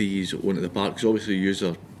to you onto the park? Because obviously you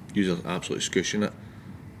are absolutely scushing it.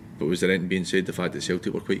 But was there anything being said, the fact that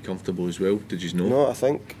Celtic were quite comfortable as well? Did you know? No, I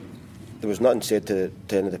think there was nothing said to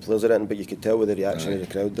any of the players or anything, but you could tell with the reaction of the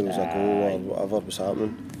crowd there was a goal or whatever was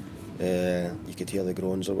happening. You could hear the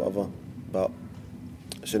groans or whatever. But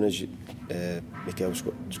as soon as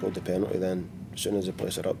McCall scored the penalty, then as soon as the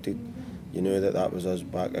place erupted, you knew that was us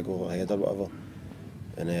back a goal ahead or whatever.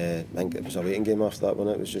 And I think it was a waiting game after that,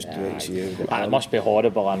 wasn't it? It was just wait and see how it must be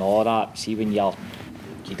horrible and all that. See, when you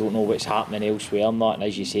don't know what's happening elsewhere and that, and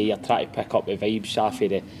as you say, you're trying to pick up the vibes off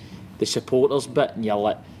of the supporters bit, and you're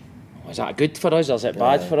like, is that good for us or is it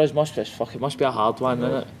bad for us? It must be a hard one,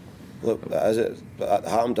 isn't it? Look, it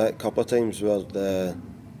happened a couple of times where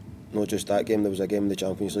not just that game, there was a game in the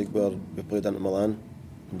Champions League where we played into Milan.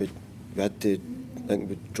 We had to, I think,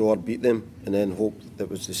 we draw or beat them and then hope that it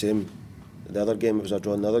was the same. The other game, it was a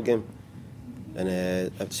draw in the other game. And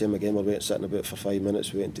at the same game, we were sitting about for 5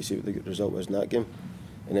 minutes waiting to see what the result was in that game.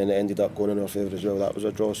 And then it ended up going in our favour as well. That was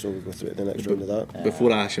a draw, so we go through to the next round of that.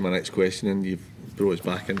 Before I ask you my next question, and you've brought us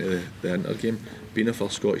back into the Inter game, being the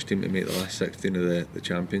first Scottish team to make the last 16 of the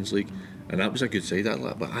Champions League, and that was a good side,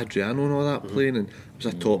 but Adriano and all that playing, and it was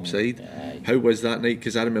a top side. How was that night?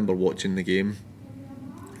 Because I remember watching the game,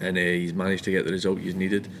 and he's managed to get the result he's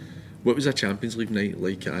needed. What was a Champions League night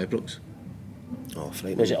like at Ibrox? Oh,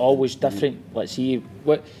 frightening. Was it always different? Let's see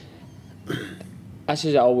what. This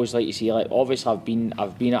is I always like to see. Like, obviously, I've been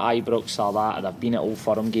at Ibrox or that, and I've been at Old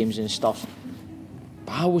Firm games and stuff.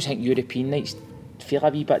 But I always think European nights feel a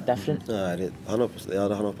wee bit different. They are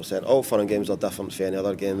 100%. All Firm games are different from any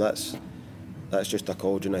other game. That's just a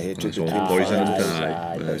cauldron of hatred. It's all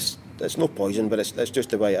poison. It's no poison, but it's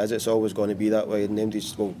just the way it is. It's always going to be that way.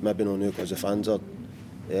 Nobody's, well, maybe no new because the fans are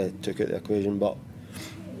took out the equation, but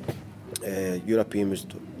European was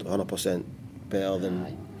 100% better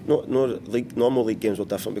than. Normal league games were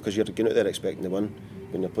different because you're going out there expecting to win.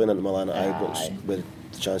 When you're playing into Milan at Ibrox with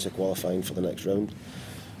the chance of qualifying for the next round,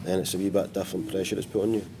 then it's a wee bit different pressure that's put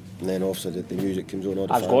on you. And then obviously the music comes on.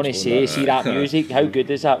 I was going to say, see that music, how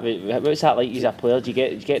good is that? What's that like as a player? Do you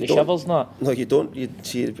get the shivers now? No, you don't. You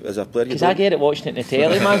see as a player. Because I get it watching it in the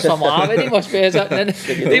telly, man. So I'm like, they must be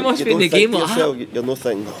they must be in the game like that. You're not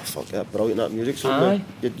thinking, oh fuck, that brilliant, that music's on.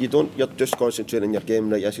 You don't. You're just concentrating on your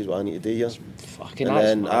game. Right, this is what I need to do here. Fucking. And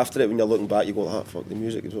then after it, when you're looking back, you go, ah, fuck, the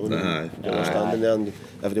music is on. You're standing there and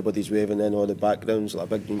everybody's waving in all the backgrounds, like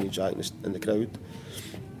a big Union Jack in the crowd.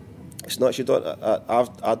 It's not.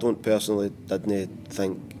 I don't personally didn't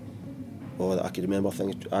think. I could remember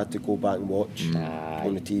things. I had to go back and watch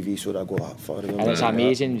on the TV so that I go. Oh, fuck, I remember. And it's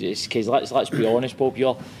amazing. It's because let's be honest, Bob.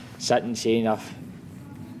 You're sitting saying a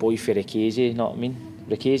boy for Ricasey, you know what I mean?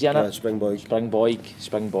 Ricasey, innit?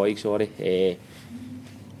 Springboy. Sorry.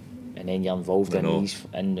 And then you're involved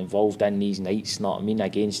in these nights, you know what I mean,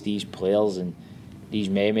 against these players and these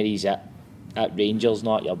memories at Rangers,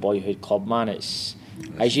 not your boyhood club, man. It's.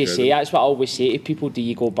 As you say, that's what I always say to people. Do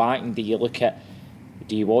you go back and do you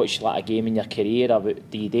watch like a game in your career, or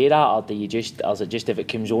do you do that, or do you just, or is it just if it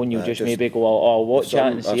comes on you'll just maybe go, I'll watch it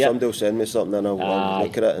and see it? Somebody will send me something and I'll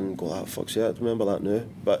look at it and go, fuck's sake, I remember that now.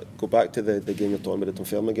 But go back to the game you're talking about, the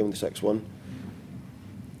Dunfermline game, the 6-1.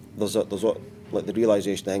 There's like the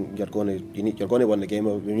realisation, I think you're going to win the game.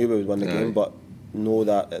 We knew we would win the game, but know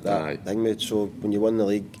that thing made. So when you win the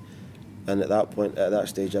league, and at that point, at that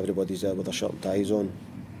stage, everybody's there with their shirt and ties on,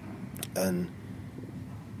 and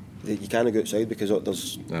you can't go outside because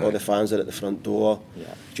there's all the fans are at the front door.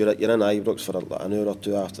 You're in Ibrox for an hour or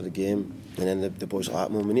two after the game, and then the boys are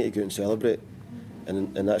like, well, we need to go out and celebrate.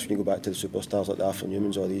 And that's when you go back to the superstars like the Arthur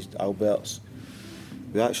Newmans or these Alberts.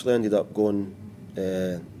 We actually ended up going.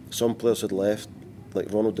 Some players had left,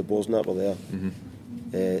 like Ronald de Boers and that were there.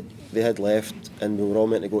 Mm-hmm. They had left, and we were all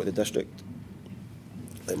meant to go to the district.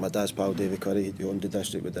 Like my dad's pal David Curry, he owned the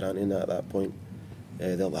district with Durrant and at that point.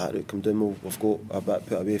 They're like, come down, we've got a bit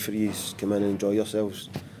put away for you, come in and enjoy yourselves.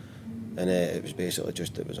 And it was basically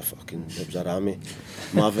just, it was a rammy.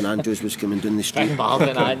 Marvin Andrews was coming down the street.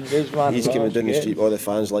 Marvin Andrews, man. He's coming down the street, all the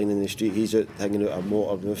fans lining the street, he's out hanging out a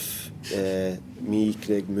motor roof. Me,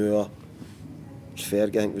 Craig Moore,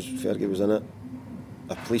 Fergie was in it.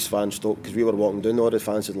 A police van stopped, because we were walking down, all the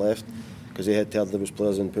fans had left, because they had heard there was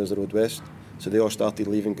players in Pairs Road West. So they all started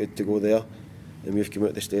leaving to go there, and we've come out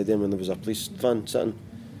of the stadium and there was a police van sitting,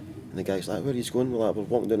 And the guy's like, where are you going? We're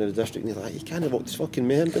walking down to the district, and he's like, you can't walk this fucking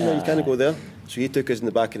mayhem down there, you can't go there. So he took us in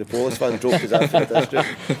the back of the police van, dropped us out of the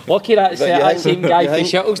district. Lucky that same guy from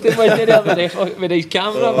Shettleston wasn't there with his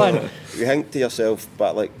camera, man. You think to yourself,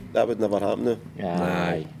 but like, that would never happen now.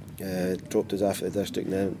 Aye. Dropped us after the district,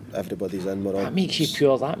 and then everybody's in. We're on. That makes you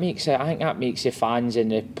pure. I think that makes the fans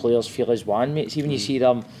and the players feel as one, mate. See when you see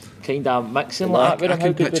them kind of mixing like that.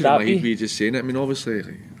 How good would that be? We just saying it. I mean, obviously,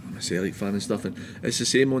 like, I'm a Celtic fan and stuff, and it's the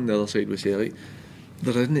same on the other side with Celtic.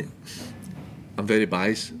 There isn't it. I'm very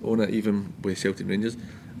biased on it, even with Celtic Rangers.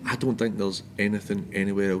 I don't think there's anything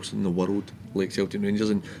anywhere else in the world like Celtic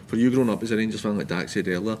Rangers. And for you growing up as a Rangers fan, like Dak said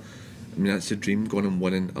earlier, I mean, that's the dream, going and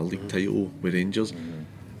winning a league title with Rangers.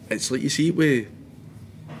 It's like you see with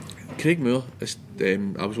Craig Moore.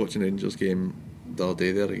 I was watching a Rangers game the other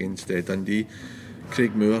day there against Dundee.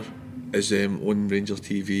 Craig Moore is on Rangers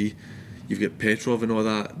TV. You've got Petrov and all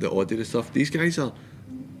that, the Audi and stuff. These guys are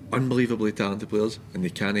unbelievably talented players, and they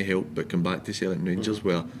can't help but come back to Celtic Rangers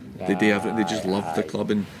where they do everything. They just love the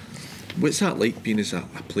club. And what's that like being as a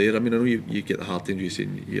player? I mean, I know you get the heart injury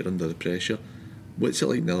saying you're under the pressure. What's it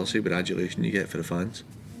like on the other side with adulation you get for the fans?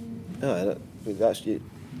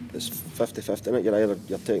 It's 50-50, isn't it?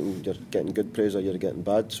 You're getting good praise or you're getting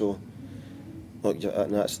bad. So, look,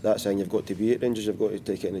 and that's saying you've got to be at Rangers. You've got to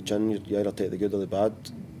take it in the chin. You either take the good or the bad.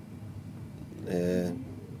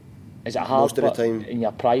 Is it hard most of the time in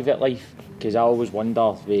your private life? Because I always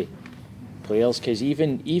wonder with players. Because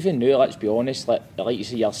even now, let's be honest, like you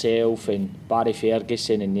see yourself and Barry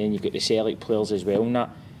Ferguson, and then you've got the Celtic players as well. And that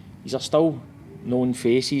these are still known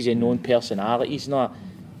faces and known personalities. Now,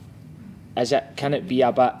 can it be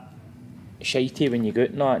a bit shitey when you go out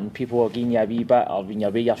and that, and people are giving you a wee bit, or when you're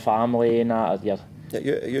with your family and that? Or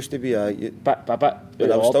it used to be a bit.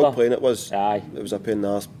 When I was still playing, it was a pain in the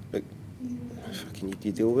arse. But fucking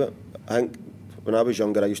you deal with it. I think when I was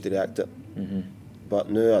younger, I used to react to it. But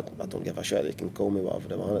now I don't give a shit. They can call me whatever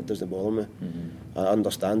they want. It doesn't bother me. I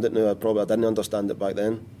understand it now. I didn't understand it back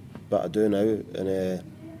then, but I do now, and it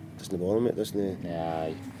doesn't bother me. It doesn't.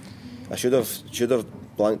 I should have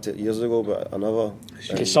blanked it years ago, but I never.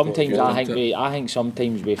 Because sometimes I think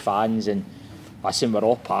sometimes with fans, and listen, we're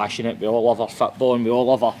all passionate. We all love our football, and we all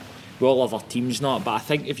love our teams, not. But I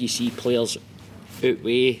think if you see players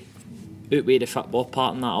outweigh the football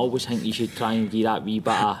part, and that, I always think you should try and give that wee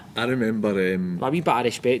bit of. I remember a wee bit of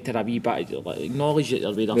respect, or a wee bit of, like, acknowledge that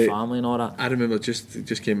they're with their family and all that. I remember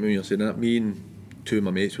just came when you were saying that. Me and two of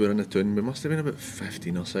my mates were in the town. We must have been about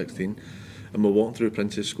 15 or 16, and we're walking through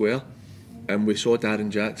Princess Square. And we saw Darren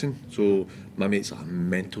Jackson. So my mate's like a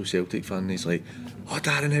mental Celtic fan, and he's like, "Oh,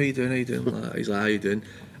 Darren, how you doing? He's like, "How you doing?"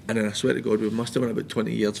 And then I swear to God, we must have been about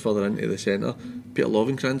 20 yards further into the centre. Peter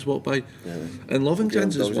Lovenkrands walked by, and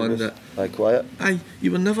Lovenkrands is one that quiet.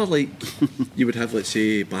 You were never like you would have, let's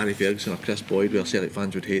say, Barry Ferguson or Chris Boyd, where Celtic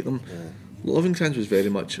fans would hate them. Lovenkrands was very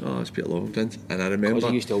much, it's Peter Lovenkrands. And I remember, because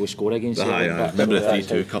he used to always score against Celtic. I remember the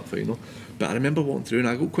 3-2 cup final. But I remember walking through, and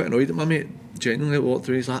I got quite annoyed at my mate. Genuinely walked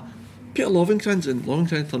through, and he's like, Peter Lovenkrands, and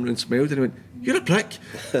Lovenkrands turned around and smiled, and he went, "You're a prick."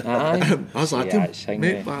 I was like,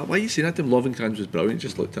 mate, why are you saying that to him? Lovenkrands was brilliant.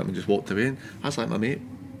 Just looked at him and just walked away. And I was like, my mate,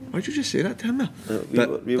 why'd you just say that to him?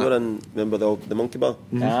 We were in, remember the Monkey Bar?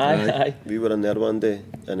 Aye. We were in there one day,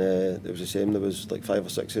 and it was the same. There was like 5 or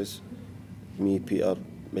 6 me, Peter,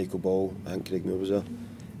 Michael Ball, I think Craig Moore was there,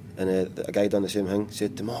 and a guy done the same thing.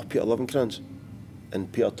 Said to him, "Oh, Peter Lovenkrands,"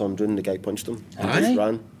 and Peter turned round and the guy punched him and just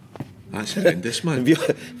ran. That's horrendous, man.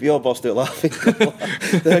 We all burst out laughing.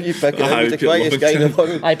 There you pick it out, the quietest guy in the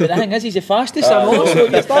world. Aye, but the thing is, he's the fastest I know, so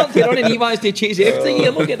you're starting to run and he wants to chase after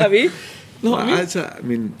you, look at the way.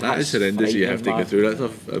 That is horrendous. You have to go through that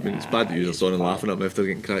stuff. I mean, it's bad that you're standing laughing at him after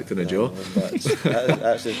getting cracked in the jaw.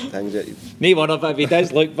 That's the things that. No one of it. If he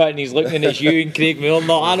does look back and he's looking at you and Craig Moore,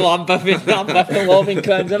 I know I'm biffing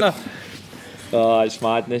Lovenkrands, isn't I? Oh, it's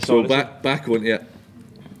madness. So back on it.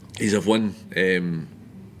 He's have won.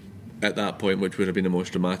 At that point, which would have been the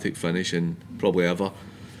most dramatic finish in probably ever,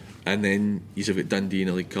 and then he's got Dundee in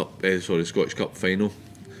the Scottish Cup final.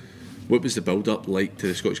 What was the build-up like to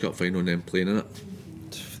the Scottish Cup final and then playing in it?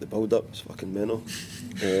 The build-up was fucking mental.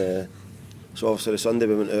 So obviously the Sunday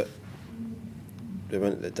we went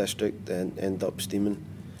to the district and ended up steaming.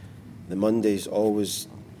 The Monday's always,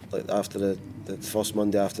 like after the first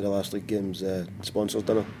Monday after the last league games, sponsors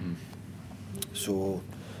dinner. So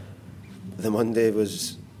the Monday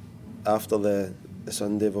was after the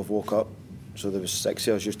Sunday we've woke up, so there was 6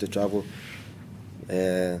 of us used to travel.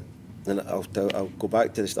 And I'll go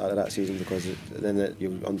back to the start of that season, because then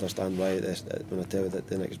you'll understand why when I tell you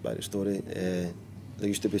the next part of the story. There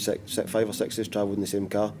used to be 5 or 6 of us travelled in the same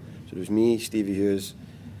car. So it was me, Stevie Hughes,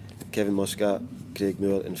 Kevin Muscat, Craig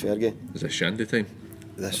Moore and Fergie. Is this shandy time?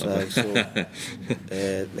 This so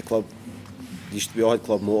the club used to be all had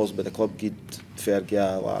club motors, but the club gave Fergie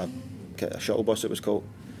a shuttle bus, it was called,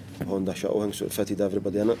 a Honda shuttle thing, so it fitted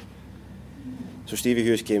everybody in it. So Stevie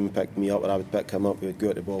Hughes came and picked me up, or I would pick him up. We would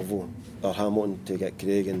go to Volvo or Hamilton to get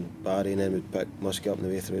Craig and Barry, and then we'd pick Muscat up on the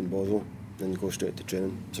way through in Volvo, and go straight to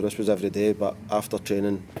training. So this was every day, but after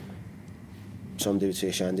training somebody would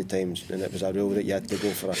say shandy times, and it was a rule that you had to go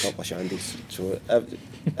for a couple of shandies. So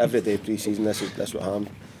every day pre-season this what happened.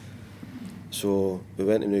 So we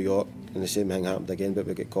went to New York and the same thing happened again, but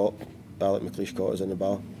we got caught. Alec McLeish caught us in the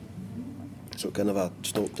bar, so kind of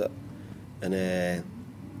stopped it. And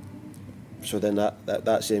so then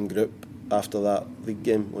that same group, after that league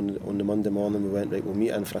game on the Monday morning, we went, right, we'll meet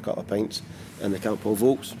in for a couple of pints in the Camp Paul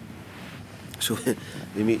Volks. So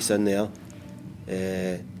we meet in there,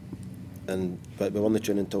 but we weren't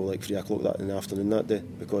tuning until like 3 o'clock in the afternoon that day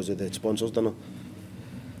because of the sponsors dinner.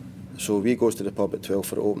 So we goes to the pub at 12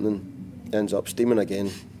 for the opening, ends up steaming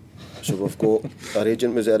again. So we've got, our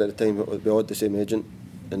agent was there at the time, we all had the same agent,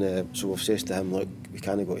 and so we've said to him, look, we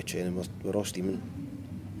can't go to training, we're all steaming.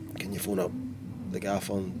 Can you phone up the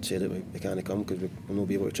gaffer and say that we can't come because we'll not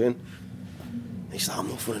be able to train? And he said, I'm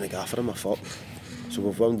not phoning the gaffer, I'm a fuck. So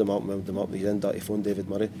we've wound him up, and he's ended up, he phoned David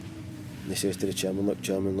Murray, and he says to the chairman,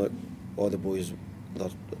 look, all the boys,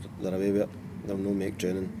 they're away with it, they'll no make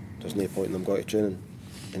training, there's no point in them going to training.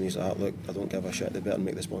 And he's like, look, I don't give a shit, they better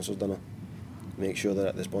make the sponsors dinner. Make sure they're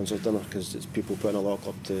at the sponsors dinner because it's people putting a lot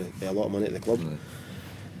of money to the club. Right.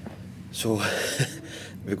 So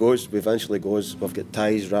we eventually goes, we've got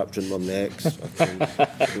ties wrapped around our necks.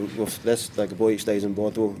 With this, like a boy who stays in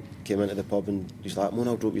Bordeaux came into the pub and he's like,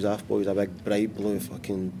 I'll drop his off, boys, a big bright blue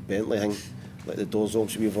fucking Bentley thing, like the doors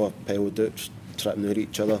off, so we've all piled out, just tripping over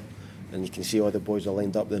each other, and you can see all the boys are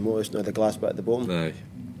lined up the most, now the glass bit at the bottom. Aye.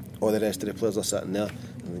 All the rest of the players are sitting there,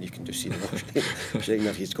 and then you can just see them shaking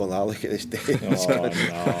their heads going, look at this day. Oh, no,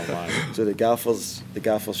 man. So the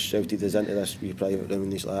gaffers shouted us into this wee private room,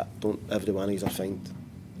 and he's like, don't, every one of these are fined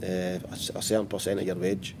a certain percent of your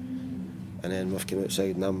wage. And then we've come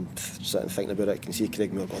outside and I'm sitting thinking about it. I can see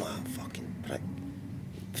Craig Moore going, fucking prick.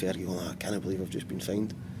 Fergie going, I can't believe I've just been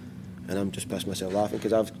fined. And I'm just pissed myself laughing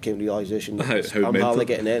because I've came to the realisation that I'm hardly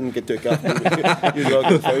getting it and get took up. You're all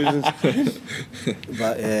getting thousands.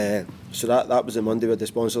 But so that was the Monday with the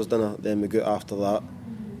sponsors dinner. Then we got after that,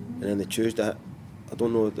 and then the Tuesday, I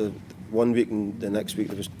don't know, the 1 week and the next week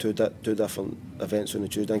there was two different events on the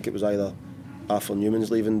Tuesday. I think it was either Arthur Newman's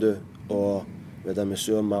leaving do or with a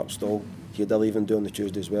Monsieur and Mark Stall. He had a leaving do on the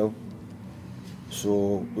Tuesday as well.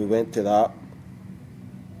 So we went to that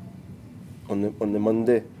on the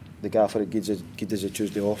Monday. The gaffer had given us a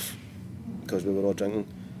Tuesday off because we were all drinking.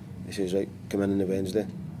 He says, right, come in on the Wednesday.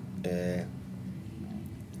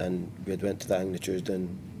 And we had went to that thing the Tuesday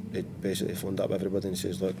and he basically phoned up everybody and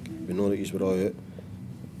says, look, we know that you were all out.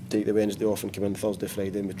 Take the Wednesday off and come in Thursday,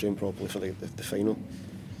 Friday and we train properly for the final.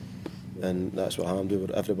 And that's what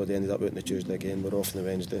happened. Everybody ended up out on the Tuesday again. We're off on the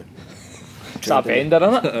Wednesday. It's a bender,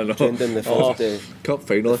 isn't it? Trained in the Thursday. Cup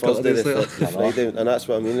final, the Friday, and that's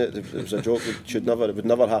what I mean. It was a joke. It would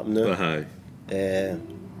never happen now.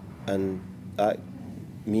 And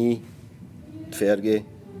me, Fergie,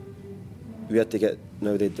 we had to get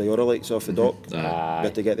now the Eurolights off the dock. We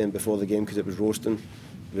had to get them before the game because it was roasting.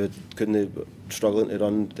 We struggling to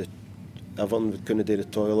run. Everyone couldn't do the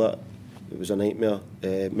toilet. It was a nightmare.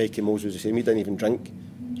 Mikey Moles was the same. He didn't even drink.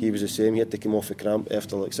 He was the same. He had to come off the cramp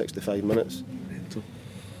after like 65 minutes.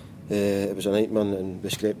 It was a nightmare, and we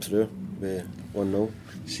scraped through with 1-0.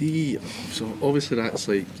 See, so obviously that's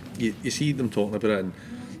like you see them talking about it, and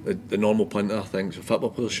the normal punter thinks football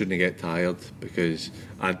players shouldn't get tired because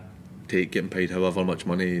I'd take getting paid however much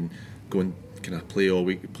money and go and kind of play all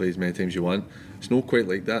week, play as many times you want. It's not quite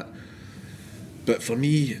like that. But for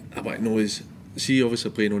me, I want to know is, see, obviously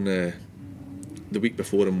playing on the week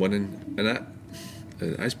before and winning, and that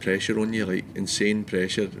has pressure on you, like insane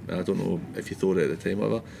pressure. I don't know if you thought it at the time or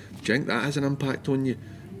whatever. Do you think that has an impact on you,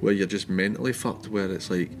 where you're just mentally fucked, where it's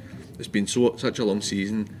like it's been such a long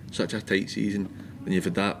season, such a tight season, and you've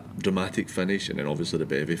had that dramatic finish, and then obviously the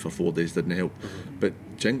bevy for 4 days didn't help. But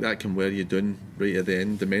do you think that can wear you down right at the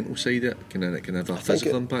end, the mental side of it? Can it have a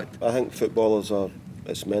physical impact? I think footballers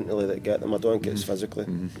it's mentally that get them. I don't think it's physically.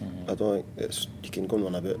 I don't think it's, you can go and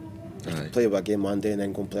run about. You can play a game one day and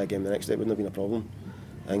then go and play a game the next day. It wouldn't have been a problem.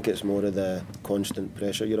 I think it's more of the constant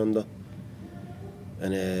pressure you're under,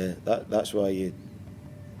 and that's why you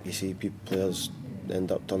see players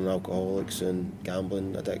end up turning alcoholics and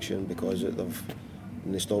gambling addiction because when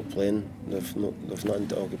they stop playing, they've nothing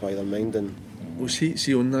to occupy their mind, and Well,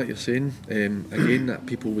 see on that you're saying, again, that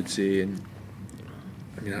people would say, and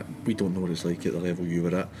I mean, we don't know what it's like at the level you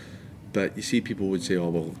were at, but you see people would say, oh,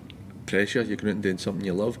 well, pressure, you're going out and doing something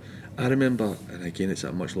you love. I remember, and again, it's at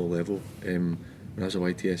a much lower level, when I was a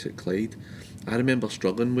YTS at Clyde, I remember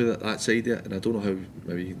struggling with that side of it, and I don't know how,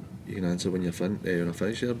 maybe you can answer when you're when I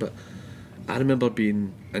finish there, but I remember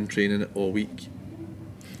being in training all week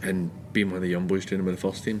and being one of the young boys training with the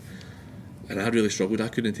first team, and I really struggled. I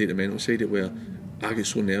couldn't take the mental side of it, where I get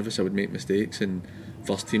so nervous I would make mistakes, and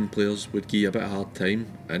first team players would give you a bit of a hard time,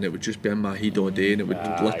 and it would just be in my head all day, and it would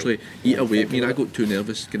literally eat away at me, and I got too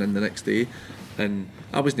nervous going in the next day, and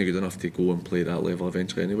I wasn't good enough to go and play at that level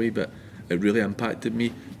eventually anyway, but it really impacted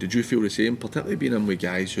me. Did you feel the same, particularly being in with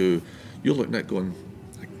guys who you're looking at going,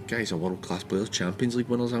 guys are world class players, Champions League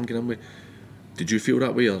winners I'm getting in with? Did you feel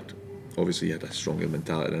that way, or obviously you had a stronger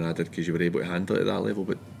mentality than I did because you were able to handle it at that level,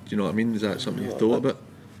 but do you know what I mean? Is that something you've thought about?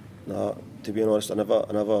 No, to be honest, I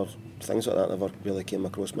never things like that never really came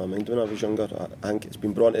across my mind when I was younger. I think it's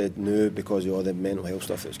been brought to now because of all the mental health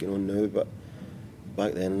stuff that's going on now, but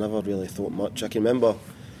back then I never really thought much. I can remember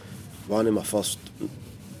one of my first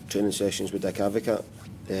training sessions with Dick Advocate.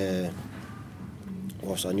 I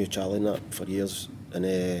knew Charlie and that for years, and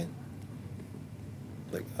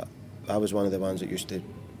I was one of the ones that used to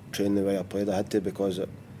train the way I played. I had to, because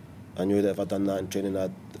I knew that if I'd done that in training, I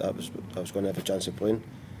was going to have a chance of playing.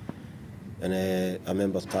 And I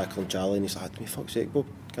remember tackling Charlie, and he said, "For fuck's sake, Bob,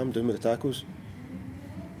 calm down with the tackles."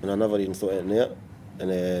 And I never even thought anything of it.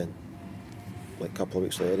 And a couple of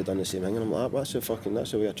weeks later, I'd done the same thing, and I'm like, that's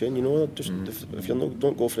the way I train, you know. Just if you're not,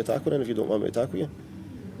 don't go for the tackle, then if you don't want me to tackle you.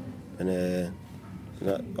 And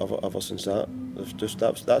ever since that,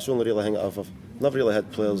 that's the only real thing I've never really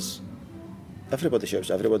had players. Everybody shouts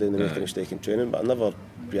at everybody and they make a mistake in training, but I never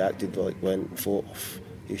reacted went and thought,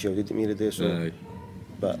 he shouted at me today. So,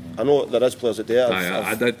 but I know there is players that do it.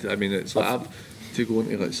 I did. I mean, it's like to go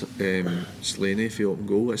into Slaney for open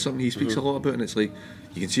goal. It's something he speaks a lot about, and it's like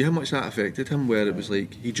you can see how much that affected him. Where it was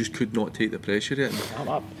like he just could not take the pressure.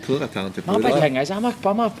 Clearly a talented player. My big thing is I'm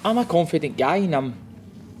a confident guy, and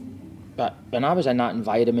but when I was in that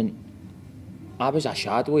environment, I was a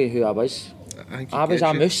shadow of who I was. I was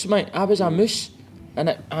a moose, mate. I was a moose, and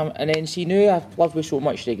then see now I've lived with so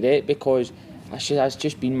much regret because I should have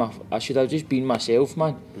just been myself,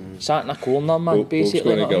 man. Sat in a corner, man.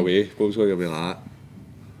 Basically, Bob's going to go away. Bob's going to be like that.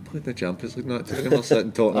 Played the Champions League, not today. We're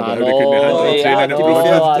sitting talking about how they couldn't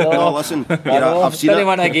handle training. No, listen, I've seen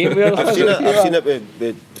it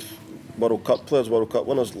with World Cup players, World Cup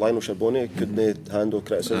winners. Lionel Charbonnet couldn't handle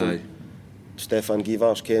criticism. Stefan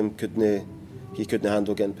Givars he couldn't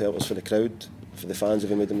handle getting pelters for the crowd, for the fans if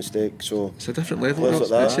he made a mistake. So it's a different level. It's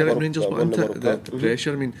Rangers, but the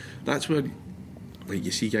pressure. I mean, that's where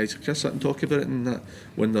you see guys like Chris sitting talking about it, and that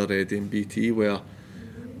when they're doing BT, where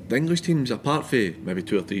the English teams, apart from maybe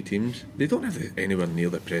 2 or 3 teams, they don't have anywhere near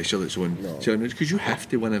the pressure that's on. Because you have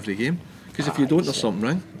to win every game. Because if you don't, there's something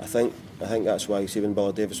wrong. I think that's why, see, when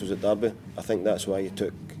Billy Davis was at Derby, I think that's why he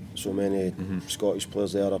took so many Scottish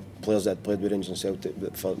players there, or players that had played with Rangers and Celtic,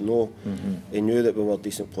 but he knew that we were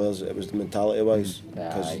decent players. It was the mentality wise,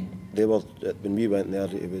 because they were, when we went there,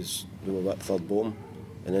 we were at third bottom,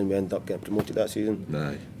 and then we ended up getting promoted that season.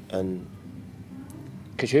 And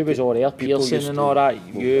because who was all there, Pearson and all that,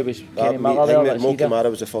 you was Kenny Miller there. Mo Kamara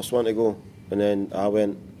was the first one to go, and then I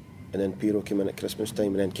went, and then Piero came in at Christmas time,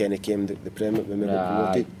 and then Kenny came the Premier when we were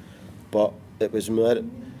promoted. But it was more,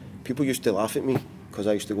 people used to laugh at me because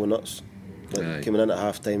I used to go nuts, coming in at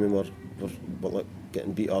half time and we're like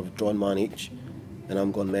getting beat up, drawn man each, and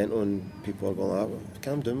I'm going mental, and people are going,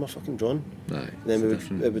 calm down, we're fucking drawn. And then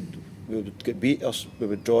we would get beat, or we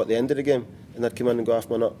would draw at the end of the game, and they'd come in and go half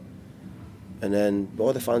man up, and then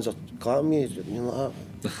all the fans are clapping me, and you're like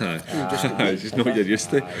it's just not what you're used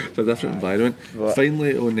to. It's a different environment.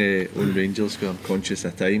 Finally, on Rangers, because I'm conscious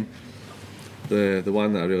of time, the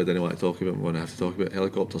one that I really didn't want to talk about, I'm going to have to talk about,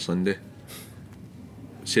 Helicopter Sunday.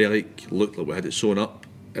 Celtic looked like we had it sewn up.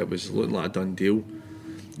 It was looking like a done deal.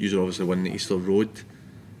 Usually obviously winning the Easter Road.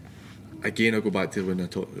 Again, I go back to when I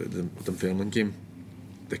talked the Dunfermline game.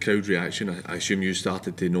 The crowd reaction, I assume you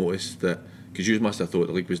started to notice that, because you must have thought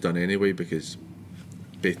the league was done anyway because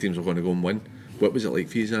both teams were going to go and win. What was it like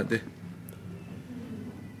for you that day?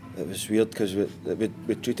 It was weird because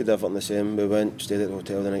we treated everything the same. We went, stayed at the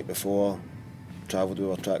hotel the night before, travelled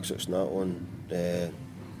with our tracksuits and that on.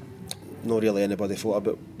 Not really anybody thought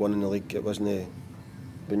about winning the league. It wasn't.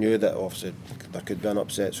 We knew that obviously there could be an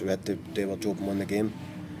upset, so we had to do our job and win the game.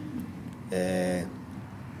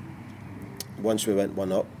 Once we went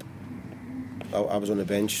 1 up, I was on the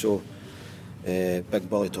bench, so Big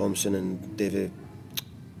Billy Thompson and Davy,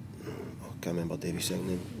 can't remember Davey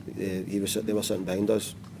singing. They were sitting behind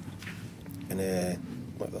us, and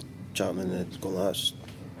like they're chatting and going, that's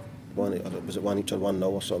one, or was it 1-1 or 1-0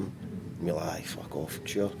 or something? And we're like, aye, fuck off,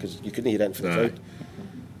 sure, because you couldn't hear anything from the crowd.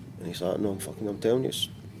 And he's like, no, I'm telling you,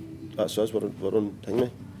 that's us, we're on thing,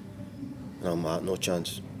 mate. And I'm like, no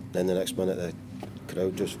chance. Then the next minute the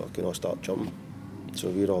crowd just fucking all start jumping. So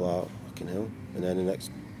we're all like, fucking hell. And then the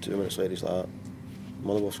next 2 minutes later he's like,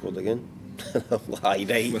 Motherwell scored again. I'm like, aye,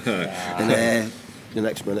 right. And the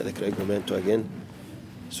next minute the crowd were meant to again.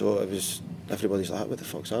 So it was, everybody's like, what the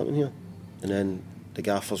fuck's happening here? And then the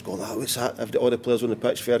gaffer's going, what's that? All the players on the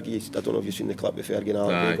pitch, Fergie, I don't know if you've seen the clip with Fergie and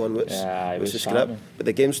Alec going, what's the script? But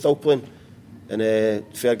the game's still playing. And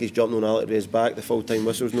Fergie's jumping on Alec Ray's back, the full-time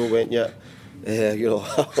whistle's no went yet. You're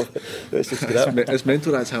like, what's the script? It's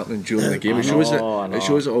mental that's happening during the game. It shows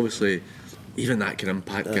that obviously, even that can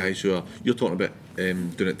impact guys who are, you're talking about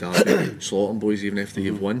doing it to slaughtering boys even after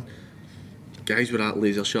you've won. Guys with that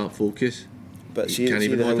laser sharp focus. But see the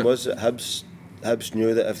thing was that Hibs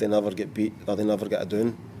knew that if they never get beat or they never get a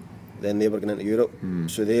doon, then they were going into Europe.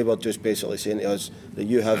 So they were just basically saying to us that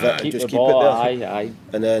you have it and just keep it there. Aye.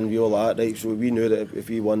 And then we all like, right, so we knew that if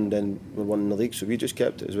we won, then we're winning the league, so we just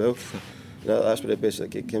kept it as well. That's what it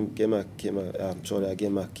basically gave me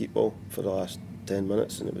a keep ball for the last 10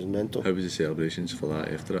 minutes, and it was mental. How was the celebrations for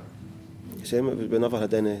that after it? Same, we never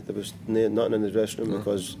had any, there was nothing in the dressing room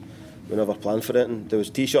because we never planned for it. And there was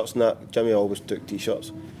t-shirts and that, Jimmy always took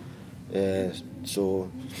t-shirts.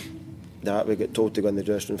 So that we got told to go in the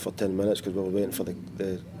dressing room for 10 minutes because we were waiting for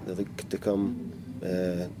the league to come,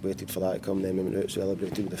 waited for that to come, then we went out,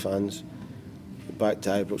 celebrated with the fans. Back to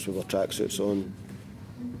Ibrox with our tracksuits on,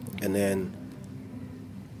 and then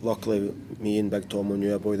luckily me and Big Tom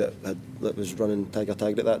knew a boy that was running Tiger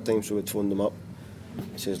Tagged at that time, so we'd phoned them up.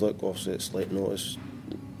 He says, look, obviously it's late notice,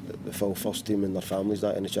 the full first team and their families,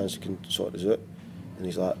 that any chance you can sort us out? And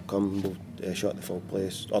he's like, come, we'll shut the full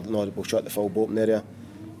place, or no, we'll shut the full boating area,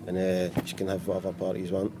 and you can have whatever parties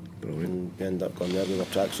you want. Brilliant. And we ended up going there with our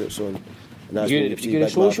tracksuits on. You're a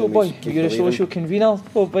social boy? You're a social convener?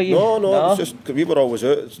 No, it was just because we were always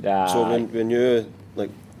out. So we knew,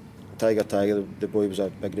 like, Tiger, the boy was a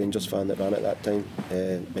big Rangers fan that ran at that time,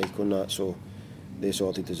 Mike and that, so they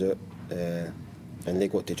sorted us out. And they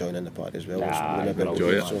got to join in the party as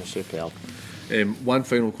well. Superb. One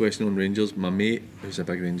final question on Rangers. My mate, who's a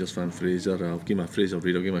big Rangers fan, Fraser, I'll give him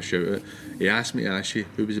a shout out. He asked me to ask you,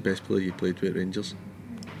 who was the best player you played with at Rangers?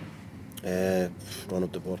 Run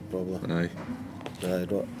up the board, probably. Aye.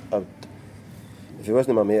 If he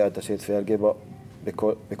wasn't my mate, I'd have said Fergie, but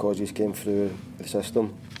because he came through the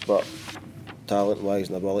system, but talent-wise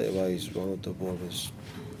and ability-wise, run up the board was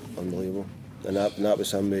unbelievable. And that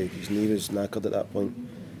was him, his knee was knackered at that point,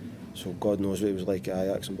 so God knows what he was like at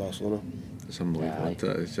Ajax and Barcelona. It's unbelievable.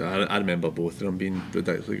 I remember both of them being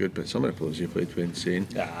ridiculously good, but some of the players you played were insane.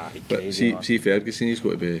 But crazy, see Ferguson, he's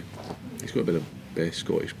got to be the best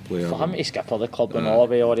Scottish player. For him to skipper the club and all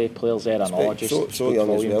the players there and all, just so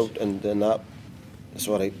young as well, and that it's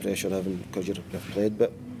alright pressure having because you've played,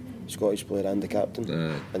 but Scottish player and the captain,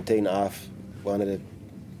 and taking it off one of the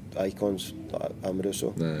icons,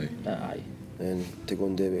 Amoruso. Aye. And to go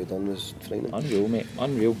and do what he done was frightening. Unreal, mate.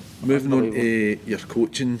 Unreal. Moving on to your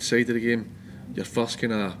coaching side of the game, your first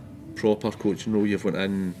kind of proper coaching role, you've went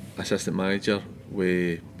in assistant manager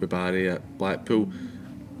with Barry at Blackpool.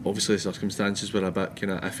 Obviously the circumstances were a bit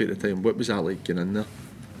kind of iffy at the time. What was that like getting in there?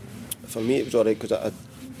 For me it was alright because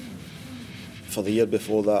for the year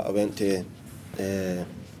before that I went to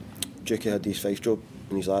Dukey had his Fife job,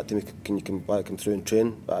 and he's like to me, can you come through and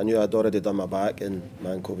train? But I knew I'd already done my back and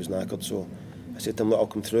my ankle was knackered, so I said to him, look, I'll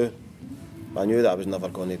come through. But I knew that I was never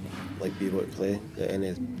going to be able to play at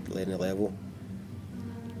any level.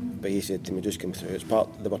 But he said to me, just come through.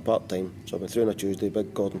 They were part-time, so I went through on a Tuesday.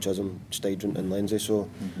 Big Gordon Chisholm stayed in Lindsay, so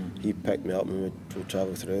he picked me up and we'd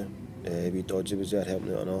travel through. Wee Dodgy was there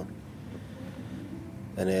helping out and all.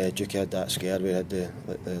 And Dukey had that scare where he had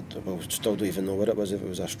well, still don't even know what it was, if it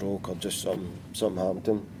was a stroke or just something happened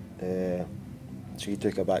to him. So he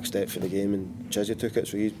took a back step for the game and Chizzy took it,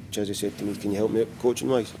 so Chizzy said to me, can you help me out coaching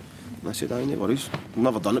wise? And I said, aye, no worries. I've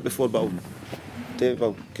never done it before, but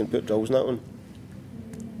I can put drills in that one.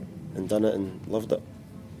 And done it and loved it.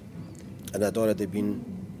 And I'd already been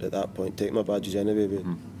at that point taking my badges anyway with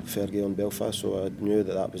Fergie on Belfast, so I knew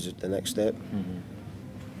that was the next step.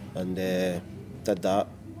 And did that,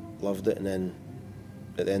 loved it, and then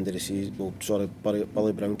at the end of the season,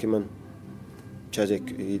 Billy Brown came in.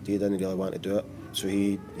 Chizzy, he didn't really want to do it, so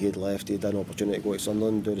he had left. He had an opportunity to go to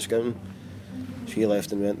Sunderland and do the scouting, so he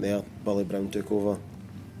left and went there. Billy Brown took over,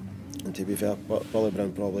 and to be fair, Billy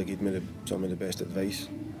Brown probably gave me some of the best advice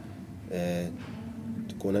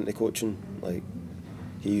going into coaching. Like,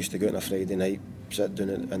 he used to go out on a Friday night, sit down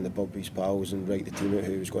in the pub with his pals and write the team out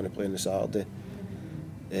who was going to play on the Saturday.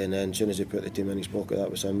 And then as soon as he put the team in his pocket, that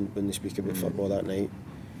was him when they speak about football that night.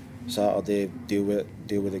 Saturday, deal with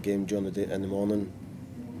the game during the day in the morning,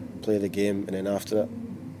 play the game, and then after it,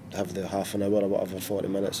 have the half an hour or whatever, 40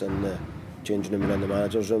 minutes in the changing room and in the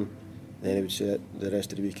manager's room. And then he would say it the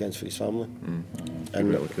rest of the weekends for his family.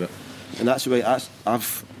 And that's the way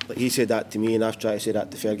like he said that to me, and I've tried to say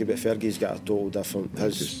that to Fergie, but Fergie's got a total different.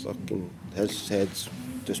 His head's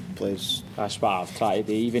just plays. That's what I've tried to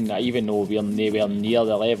do. Even though we're nowhere near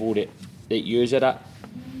the level that you're at.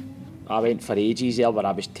 I went for ages there where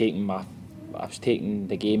I was taking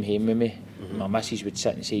the game home with me. Mm-hmm. My missus would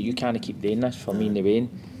sit and say, "You can't keep doing this for me and the Wayne."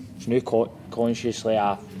 So now consciously,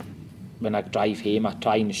 when I drive home, I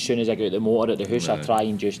try, and as soon as I get out the motor at the house, I try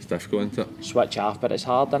and just switch off. But it's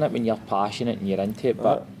hard, isn't it, when you're passionate and you're into it.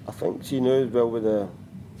 But I think, see now as well with the,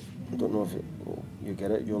 I don't know if you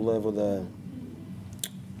get it, your level,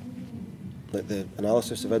 like the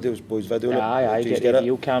analysis, the videos, boys videoing it. Aye, get the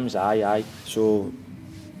video cams, aye. So,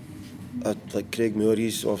 like Craig Moore,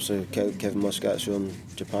 he's obviously Kevin Muscat's on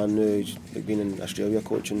Japan now, he's like been in Australia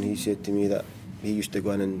coaching. He said to me that he used to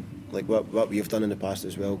go in and, like what we've done in the past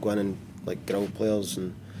as well, go in and like grill players,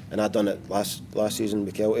 and I'd done it last season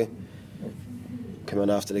with Kelty. Come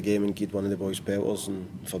in after the game and give one of the boys pelters, and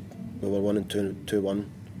we were 2-1,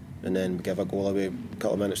 and then we give a goal away, a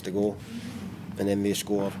couple of minutes to go, and then they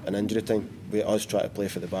score an injury time. We us try to play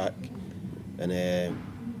for the back, and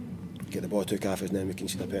get the ball took off us, and then we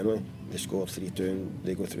concede a penalty. They score 3-2 and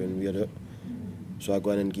they go through and we're out. So I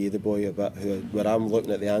go in and give the boy a bit where I'm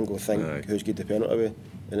looking at the angle, think who's give the penalty away,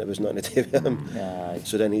 and it was nothing to do with him.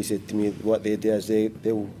 So then he said to me, what they do is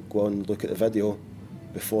they'll go and look at the video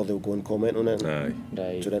before they'll go and comment on it.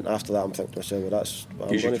 So then after that I'm thinking to myself, well, that's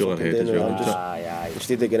what I'm going to fucking do now.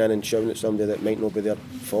 Instead of getting in and shouting at somebody that might not be their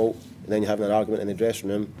fault, and then you're having an argument in the dressing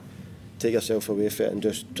room, take yourself away from it and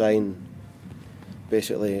just try and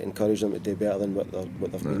basically encourage them to do better than what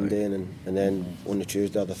they've been doing, and then on the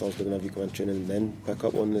Tuesday or the Thursday whenever you go in training, and then pick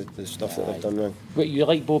up on the stuff that they've done wrong. But you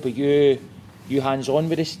like Bob, are you hands on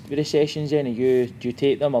with the sessions then? Do you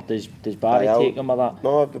take them, or does Barry take them or that?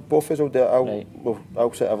 No, both of us will do it.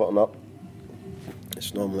 I'll set everything up.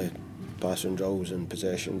 It's normally passing drills and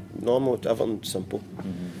possession. Normal, everything simple.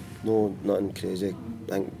 No, nothing crazy.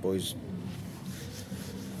 I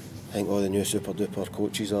think all the new super duper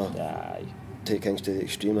coaches are take things to the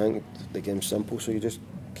extreme. I think the game's simple, so you just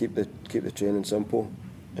keep the training simple,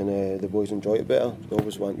 and the boys enjoy it better. They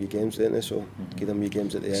always want wee games, don't they? So give them wee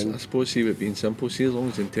games at the end. I suppose, see, with being simple, see, as long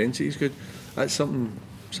as the intensity is good. That's something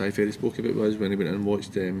Si Ferry spoke about was when he went in and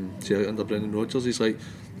watched Celtic under Brendan Rodgers. He's like,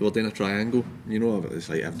 they were doing a triangle, you know, it's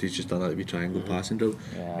like everybody's just done that wee triangle passing drill,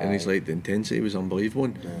 and he's like, the intensity was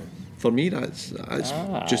unbelievable. For me, that's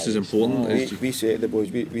just as important. We say to the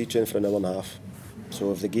boys, we train for an hour and a half.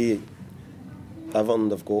 So if they give everything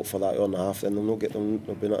they've got for that hour and a half, then they'll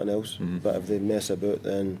be nothing else. But if they mess about,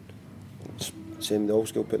 then same the old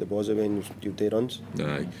school, put the balls away and you'll do runs.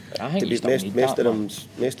 I think you still need that.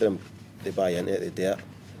 Most of them, they buy into it, they do it.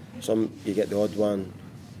 Some, you get the odd one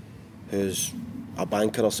who's a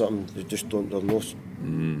banker or something, they just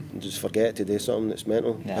just forget to do something that's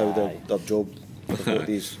mental. How their job, they've got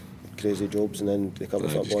these crazy jobs, and then they come to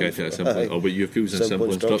football. Just get to that simple, but you feel a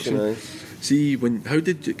simple instruction. See, how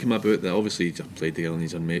did it come about that obviously you played together and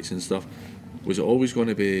these are mates and stuff? Was it always going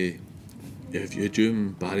to be, if you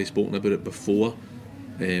and Barry spoken about it before,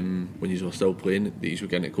 when you were still playing, that you were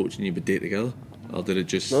getting into coaching, you would date together, or did it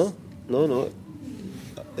just? No.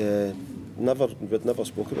 We'd never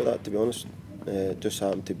spoke about that, to be honest. It just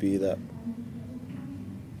happened to be that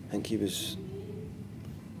I think he was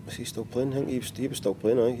he still playing? I think he was still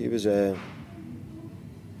playing. He was. I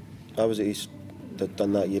was at East. I'd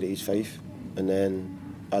done that year at East 5, and then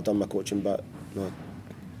I done my coaching badge. No,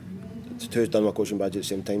 the two done my coaching badge at the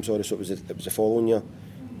same time. Sorry, so it was the following year.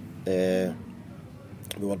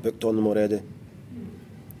 We were booked on them already,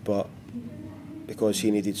 but because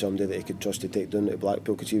he needed somebody that he could trust to take down to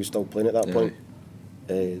Blackpool, because he was still playing at that point,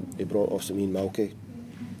 he brought off me and Malky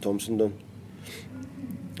Thompson down,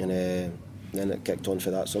 and then it kicked on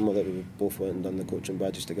for that summer that we both went and done the coaching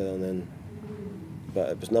badges together, and then, but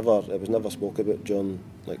it was never spoke about during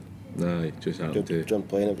just happened during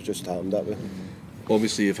playing. It was just happened that way.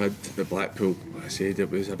 Obviously, you've had the Blackpool. I said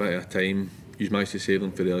it was a bit of a time. You managed to save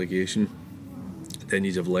them for relegation. Then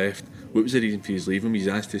you have left. What was the reason for you leaving? Was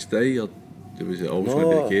you asked to stay, or was it always going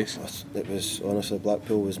to be the case? It was, honestly,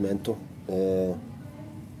 Blackpool was mental.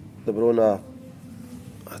 They were on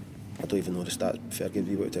I don't even know the stats. Fergie would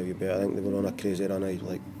be able to tell you better. I think they were on a crazy run of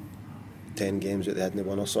 10 games that they hadn't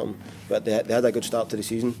won or something. But they had a good start to the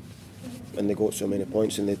season, and they got so many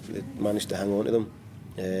points, and they managed to hang on to them.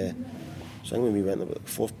 So I think when we went about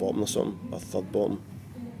 4th bottom or something, or 3rd bottom,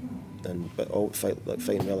 but all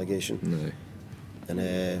fighting relegation. No. And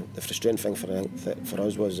the frustrating thing for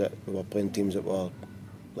us was that we were playing teams that were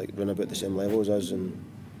like running about the same level as us, and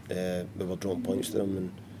we were drawing points to them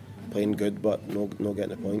and playing good, but no getting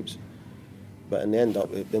the points. But in the end,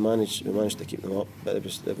 we managed to keep them up. But it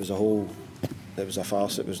was a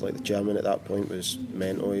farce. It was like the chairman at that point was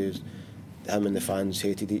mental. Him and the fans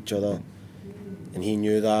hated each other, and he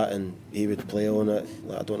knew that, and he would play on it.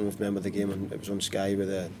 Like, I don't know if you remember the game, and it was on Sky with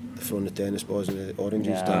the throwing the tennis balls and the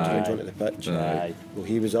oranges onto the pitch. Aye. Well,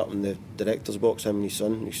 he was up in the director's box, him and his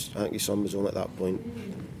son. I think his son was on at that point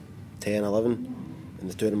 10, 11, and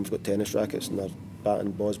the two of them have got tennis rackets, and they're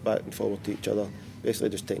batting balls back and forward to each other, basically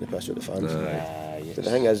just taking the piss out of the fans. Yes. But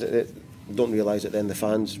the thing is, they don't realise that then the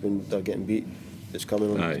fans, when they're getting beat, it's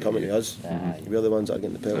coming to us. We're the ones that are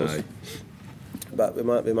getting the penalties. But we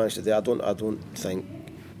managed to do. I don't think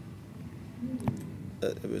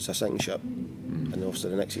that it was a sinking ship, and obviously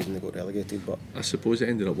the next season they got relegated. But I suppose it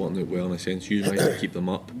ended up working out well in a sense. You managed to keep them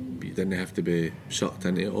up, but you didn't have to be sucked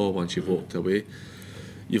into it all once you've walked away.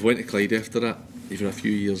 You've went to Clyde after that. You've had a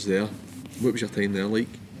few years there. What was your time there like?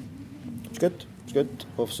 It's good.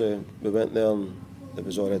 Obviously we went there, and there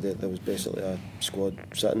was basically a squad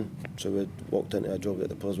sitting, so we walked into a job that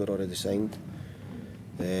the players were already signed.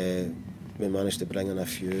 We managed to bring in a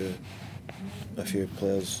few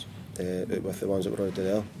players with the ones that were already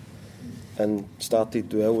there, and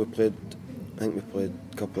started well. I think we played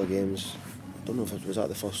a couple of games. I don't know if it was at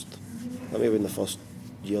the first, maybe in the first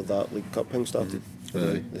year that League Cup thing started,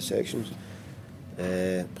 the sections.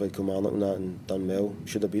 Played Kilmarnock and that, and done well.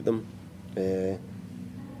 Should have beat them,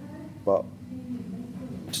 but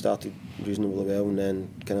started reasonably well, and then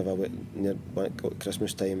kind of got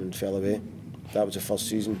Christmas time and fell away. That was the first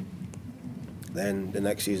season. Then the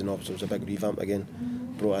next season, obviously, was a big revamp again.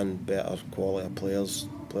 Brought in better quality of players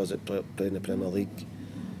that played in the Premier League,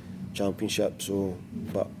 Championship.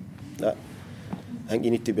 But I think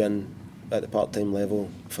you need to be in at the part-time level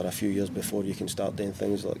for a few years before you can start doing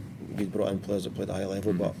things like we brought in players that played at a high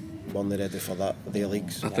level, but weren't ready for their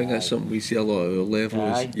leagues. I think that's something we see a lot at our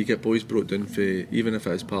level. Is you get boys brought down for, even if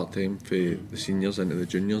it is part-time, for the seniors into the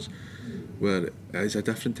juniors, where it's a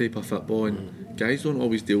different type of football, and guys don't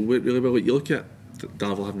always deal with it really well. Like, you look at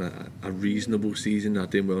Darvel having a reasonable season, they're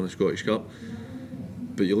doing well in the Scottish Cup,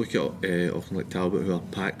 but you look at often like Talbot, who are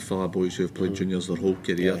packed full of boys who have played juniors their whole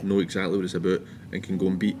career, know exactly what it's about, and can go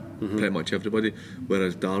and beat pretty much everybody.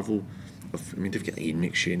 Whereas Darvel, they've got Ian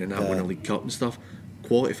McShane and that won a League Cup and stuff,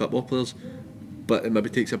 quality football players, but it maybe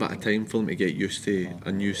takes a bit of time for them to get used to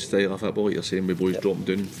a new style of football, like you're saying, with boys dropping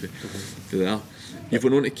down for there. You've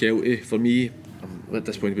gone on to Kelty. For me, at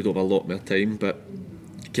this point we don't have a lot more time, but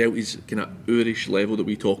Kelty's kind of Irish level that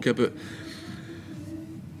we talk about,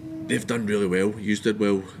 they've done really well. You did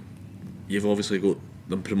well. You've obviously got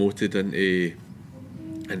them promoted into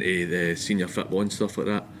the senior football and stuff like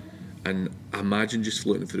that, and I imagine just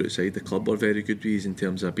floating through outside, the club are very good with you in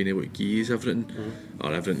terms of being able to give everything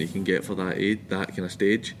or everything you can get for that aid, that kind of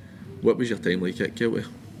stage. What was your time like at Kelty?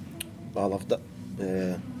 I loved it.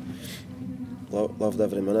 Loved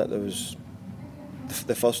every minute. There was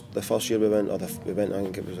the first year we went. I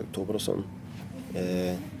think it was October or something.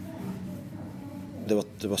 They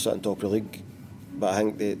were sitting top of the league, but I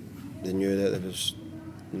think they knew that it was.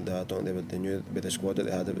 They knew with the squad that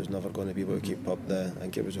they had, it was never going to be able to keep up. I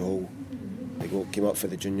think it was a whole. They came up for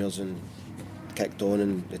the juniors and kicked on,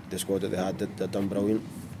 and the squad that they had, they'd done brilliant.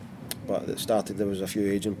 But it started. There was a few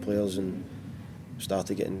aging players and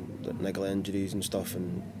started getting niggly injuries and stuff,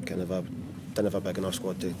 and kind of didn't have a big enough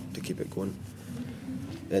squad to keep it going.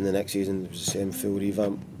 Then the next season it was the same full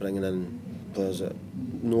revamp, bringing in players that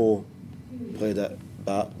played at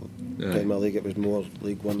back Premier League. It was more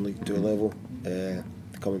League 1, League 2 level. To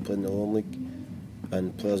come and play in the Lower League,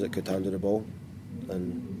 and players that could handle the ball,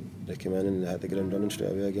 and they came in and they hit the ground running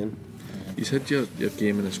straight away again. You said your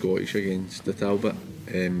game in the Scottish against the Talbot,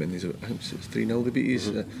 and I think it's 3-0 they beat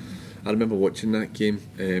us. I remember watching that game.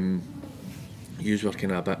 You were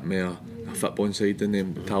kind of a bit more a football side than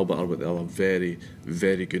them. Talbot are, but they are very,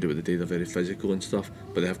 very good at what they do. They're very physical and stuff,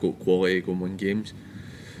 but they have got quality going win games.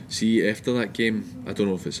 See, after that game, I don't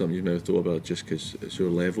know if it's something you've never thought about just because it's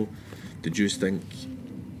your level. Did you think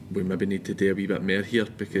we maybe need to do a wee bit more here,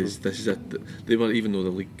 because this is they were, even though the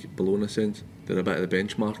league below in a sense, they're a bit of the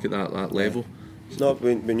benchmark at that level. No,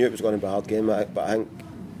 we knew it was going to be a hard game, but I think,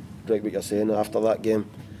 like what you're saying, after that game,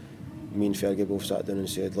 me and Fergie both sat down and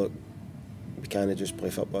said, look, we can't just play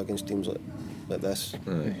football against teams like like this.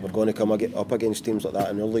 Aye. We're going to come up against teams like that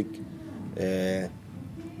in our league.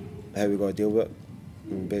 How we got to deal with it.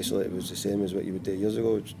 And basically it was the same as what you would do years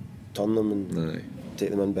ago. Just turn them and take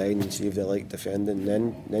them in behind and see if they like defending.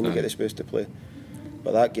 Then you get the space to play.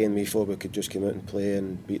 But that game we thought we could just come out and play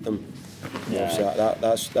and beat them. Yeah. So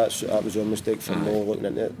that was your mistake for no looking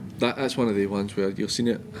into it. That's one of the ones where you've seen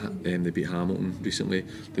it. They beat Hamilton recently.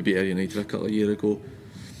 They beat Ayr United a couple of years ago.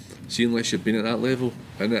 See, unless you've been at that level,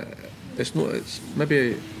 and it's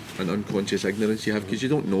maybe an unconscious ignorance you have because you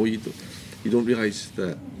don't know, you don't realise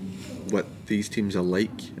that what these teams are like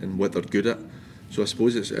and what they're good at. So I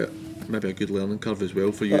suppose it's maybe a good learning curve as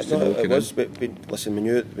well for you to know. It was. Listen, we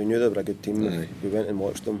knew they were a good team. Aye. We went and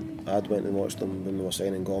watched them. I went and watched them when we were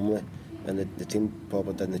signing Gormley, and the team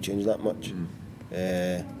probably didn't change that much.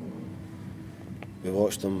 We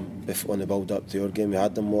watched them before on the build up to our game. We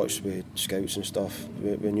had them watched with scouts and stuff.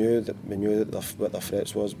 We knew what their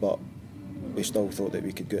threats was, but we still thought that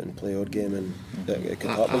we could go out and play our game and that it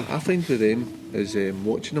could happen. I find with them is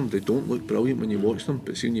watching them, they don't look brilliant when you watch them,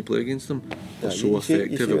 but seeing you play against them, they're so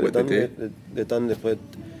effective at what they do.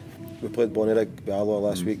 We played Bonnyrigg with Alloa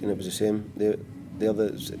last week, and it was the same. They're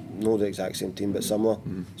not the exact same team, but similar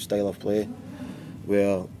style of play,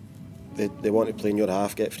 where they want to play in your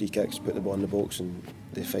half, get free kicks, put the ball in the box, and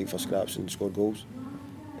they fight for scraps and score goals.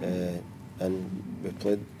 And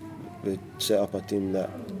we set up a team that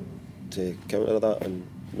to counter that, and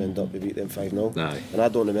we ended up we beat them 5-0. And I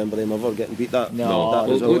don't remember them ever getting beat that. They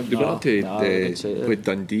went up to with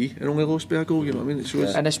Dundee and only lost by a goal. You know what I mean? It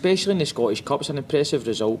shows. And especially in the Scottish Cup, it's an impressive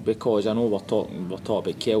result because I know we're talking about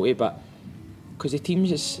Kelty, but because the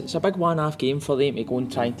teams, it's a big one-half game for them to go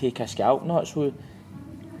and try and take a scalp. Not so.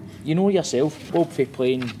 You know yourself, Bob, for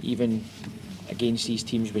playing even against these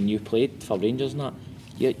teams when you played for Rangers and that,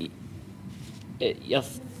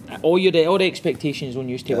 all the expectations on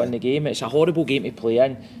you to win the game. It's a horrible game to play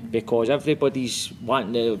in because everybody's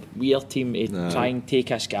wanting the weird team to try and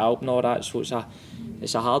take a scalp and all that. So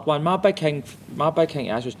it's a hard one. My big thing to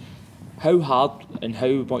ask was how hard and how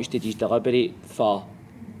much did you deliberate for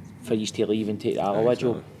you to leave and take the Alloa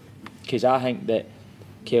job? Because I think that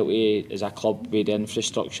Kelty is a club with the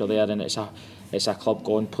infrastructure there, and it's a club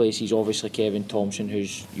gone places. Obviously Kevin Thompson,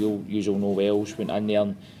 who's you'll know well, went in there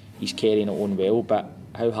and he's carrying it on well, but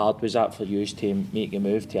how hard was that for you to make a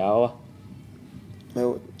move to Alloa?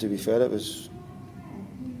 Well, to be fair, it was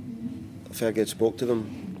a fair get spoke to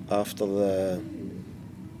them after we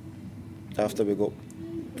got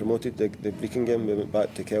promoted the Brecon game. We went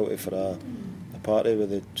back to Kelty for a party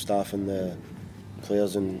with the staff and the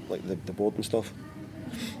players and like the board and stuff.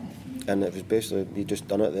 And it was basically he just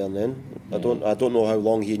done it there and then. I don't know how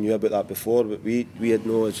long he knew about that before, but we had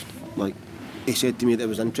no, it's like he said to me that there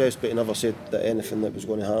was interest, but he never said that anything that was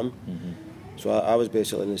going to happen. So I was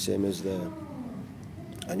basically in the same as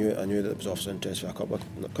I knew that there was obviously interest for a couple of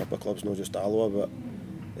clubs, not just Alloa, but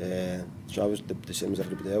so I was the same as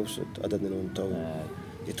everybody else. I didn't know until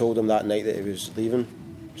he told him that night that he was leaving.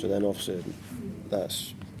 So then obviously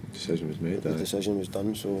that's decision was made. The decision was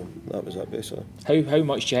done, so that was it basically. How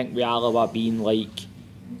much do you think with Alloa being like?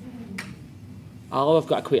 Alloa have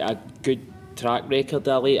got quite a good track record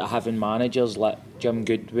there lately of having managers like Jim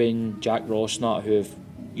Goodwin, Jack Rossnott, who have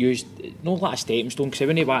used not like a stepping stone, because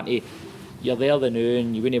you want to, you're there the new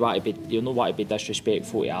and you don't want to be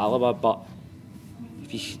disrespectful to Alloa, but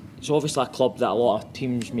it's obviously a club that a lot of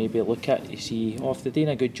teams maybe look at to see, if they're doing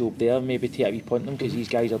a good job there, maybe take a wee punt them because these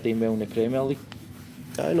guys are doing well in the Premier League.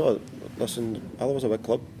 I know. Listen, Alloa's a big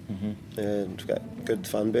club. It's got a good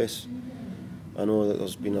fan base. I know that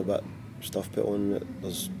there's been a bit stuff put on. That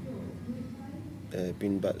there's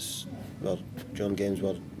been bits where during games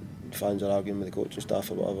where fans are arguing with the coaching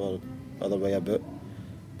staff or whatever other way about.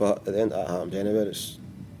 But at the end, that happens anywhere.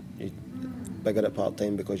 You're bigger at part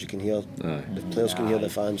time because you can hear the players can hear the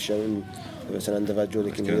fans shouting. If it's an individual,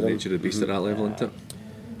 they can hear them. Nature of the beast at that level, isn't it?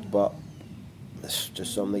 But it's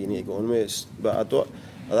just something that you need to go on with. But I don't.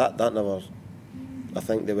 That never. I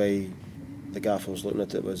think the way the gaffer was looking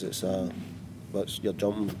at it was you're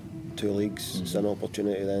jumping 2 leagues. It's an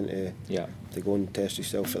opportunity then to go and test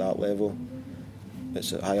yourself at that level.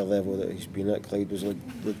 It's a higher level that he's been at. Clyde was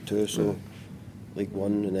League 2, so League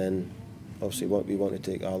 1, and then obviously we want to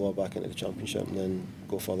take Alloa back into the Championship and then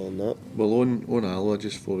go further than that. Well, on Alloa,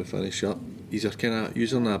 just before we finish up, he's kind of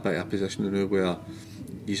using a bit of a position now where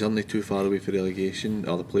he's only too far away for relegation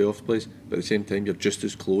or the playoff place, but at the same time you're just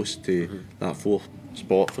as close to that 4th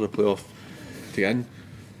spot for the playoff to get in.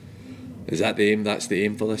 Is that the aim? That's the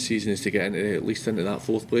aim for this season, is to get into at least into that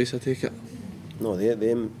 4th place, I take it? No, the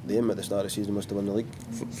aim at the start of the season was to win the league.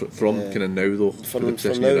 From kind of now though, from the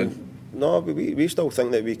position now, you're in. No, we still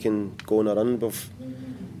think that we can go on a run.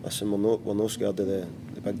 Listen, we're no scared of the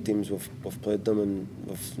big teams. We've played them and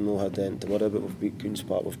we've no had anything to worry about. We've beat Queen's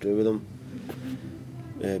Park, we've drew with them.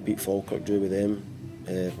 Beat Falkirk, drew with them.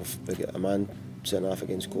 We've got a man sent off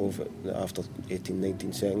against Cove after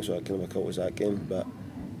 18-19 seconds, so I kind of recall it was that game. But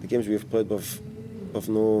the games we've played, we've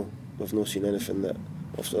no seen anything that.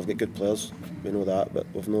 Obviously, I've got good players, we know that, but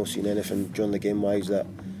we've not seen anything during the game wise that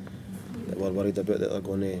we're worried about that they're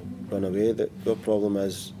going to run away. Our problem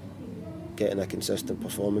is getting a consistent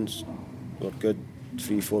performance. We're good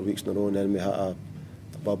 3-4 weeks in a row, and then we hit a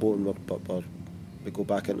bubble, and we go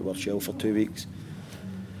back into our shell for 2 weeks.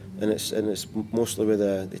 And it's mostly with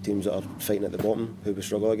the teams that are fighting at the bottom who we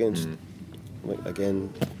struggle against. Like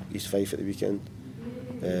again, East Fife at the weekend.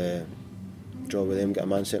 Draw with them, get a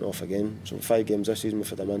man sent off again. So 5 games this season we've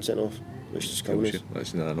had a man sent off, which is killing us.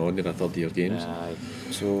 That's not an ordinary third year games.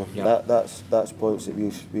 So that's points that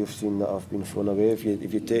we've seen that have been thrown away. If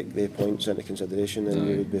you take the points into consideration, then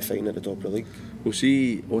we would be fighting at the top of the league. We'll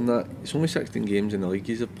see on that. It's only 16 games in the league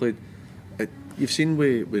he's played. You've seen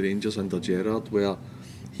with Rangers under Gerrard where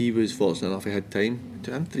he was fortunate enough he had time. It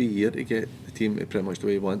took him 3 years to get the team to pretty much the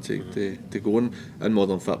way he wants to go on. In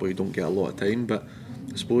modern football you don't get a lot of time, but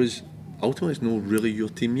I suppose ultimately it's not really your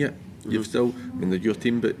team yet. You've still, they're your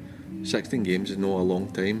team, but 16 games is not a long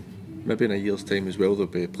time. Maybe in a year's time as well they'll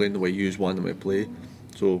be playing the way you want them to play.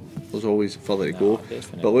 So there's always further to go.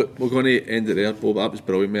 Definitely. But look, we're going to end it there, Bob. That was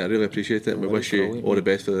brilliant, mate. I really appreciate it, and we wish you all the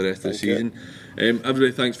best for the rest of the season.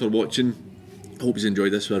 Everybody, thanks for watching. Hope you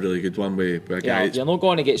enjoyed this. It was a really good one with a guy. You're not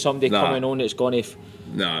going to get somebody coming on that's going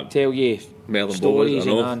to tell you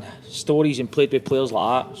stories and played with players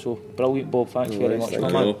like that. So brilliant, Bob. Thanks very much,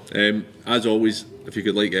 man. As always, if you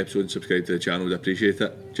could like the episode and subscribe to the channel, we'd appreciate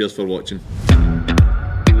it. Cheers for watching.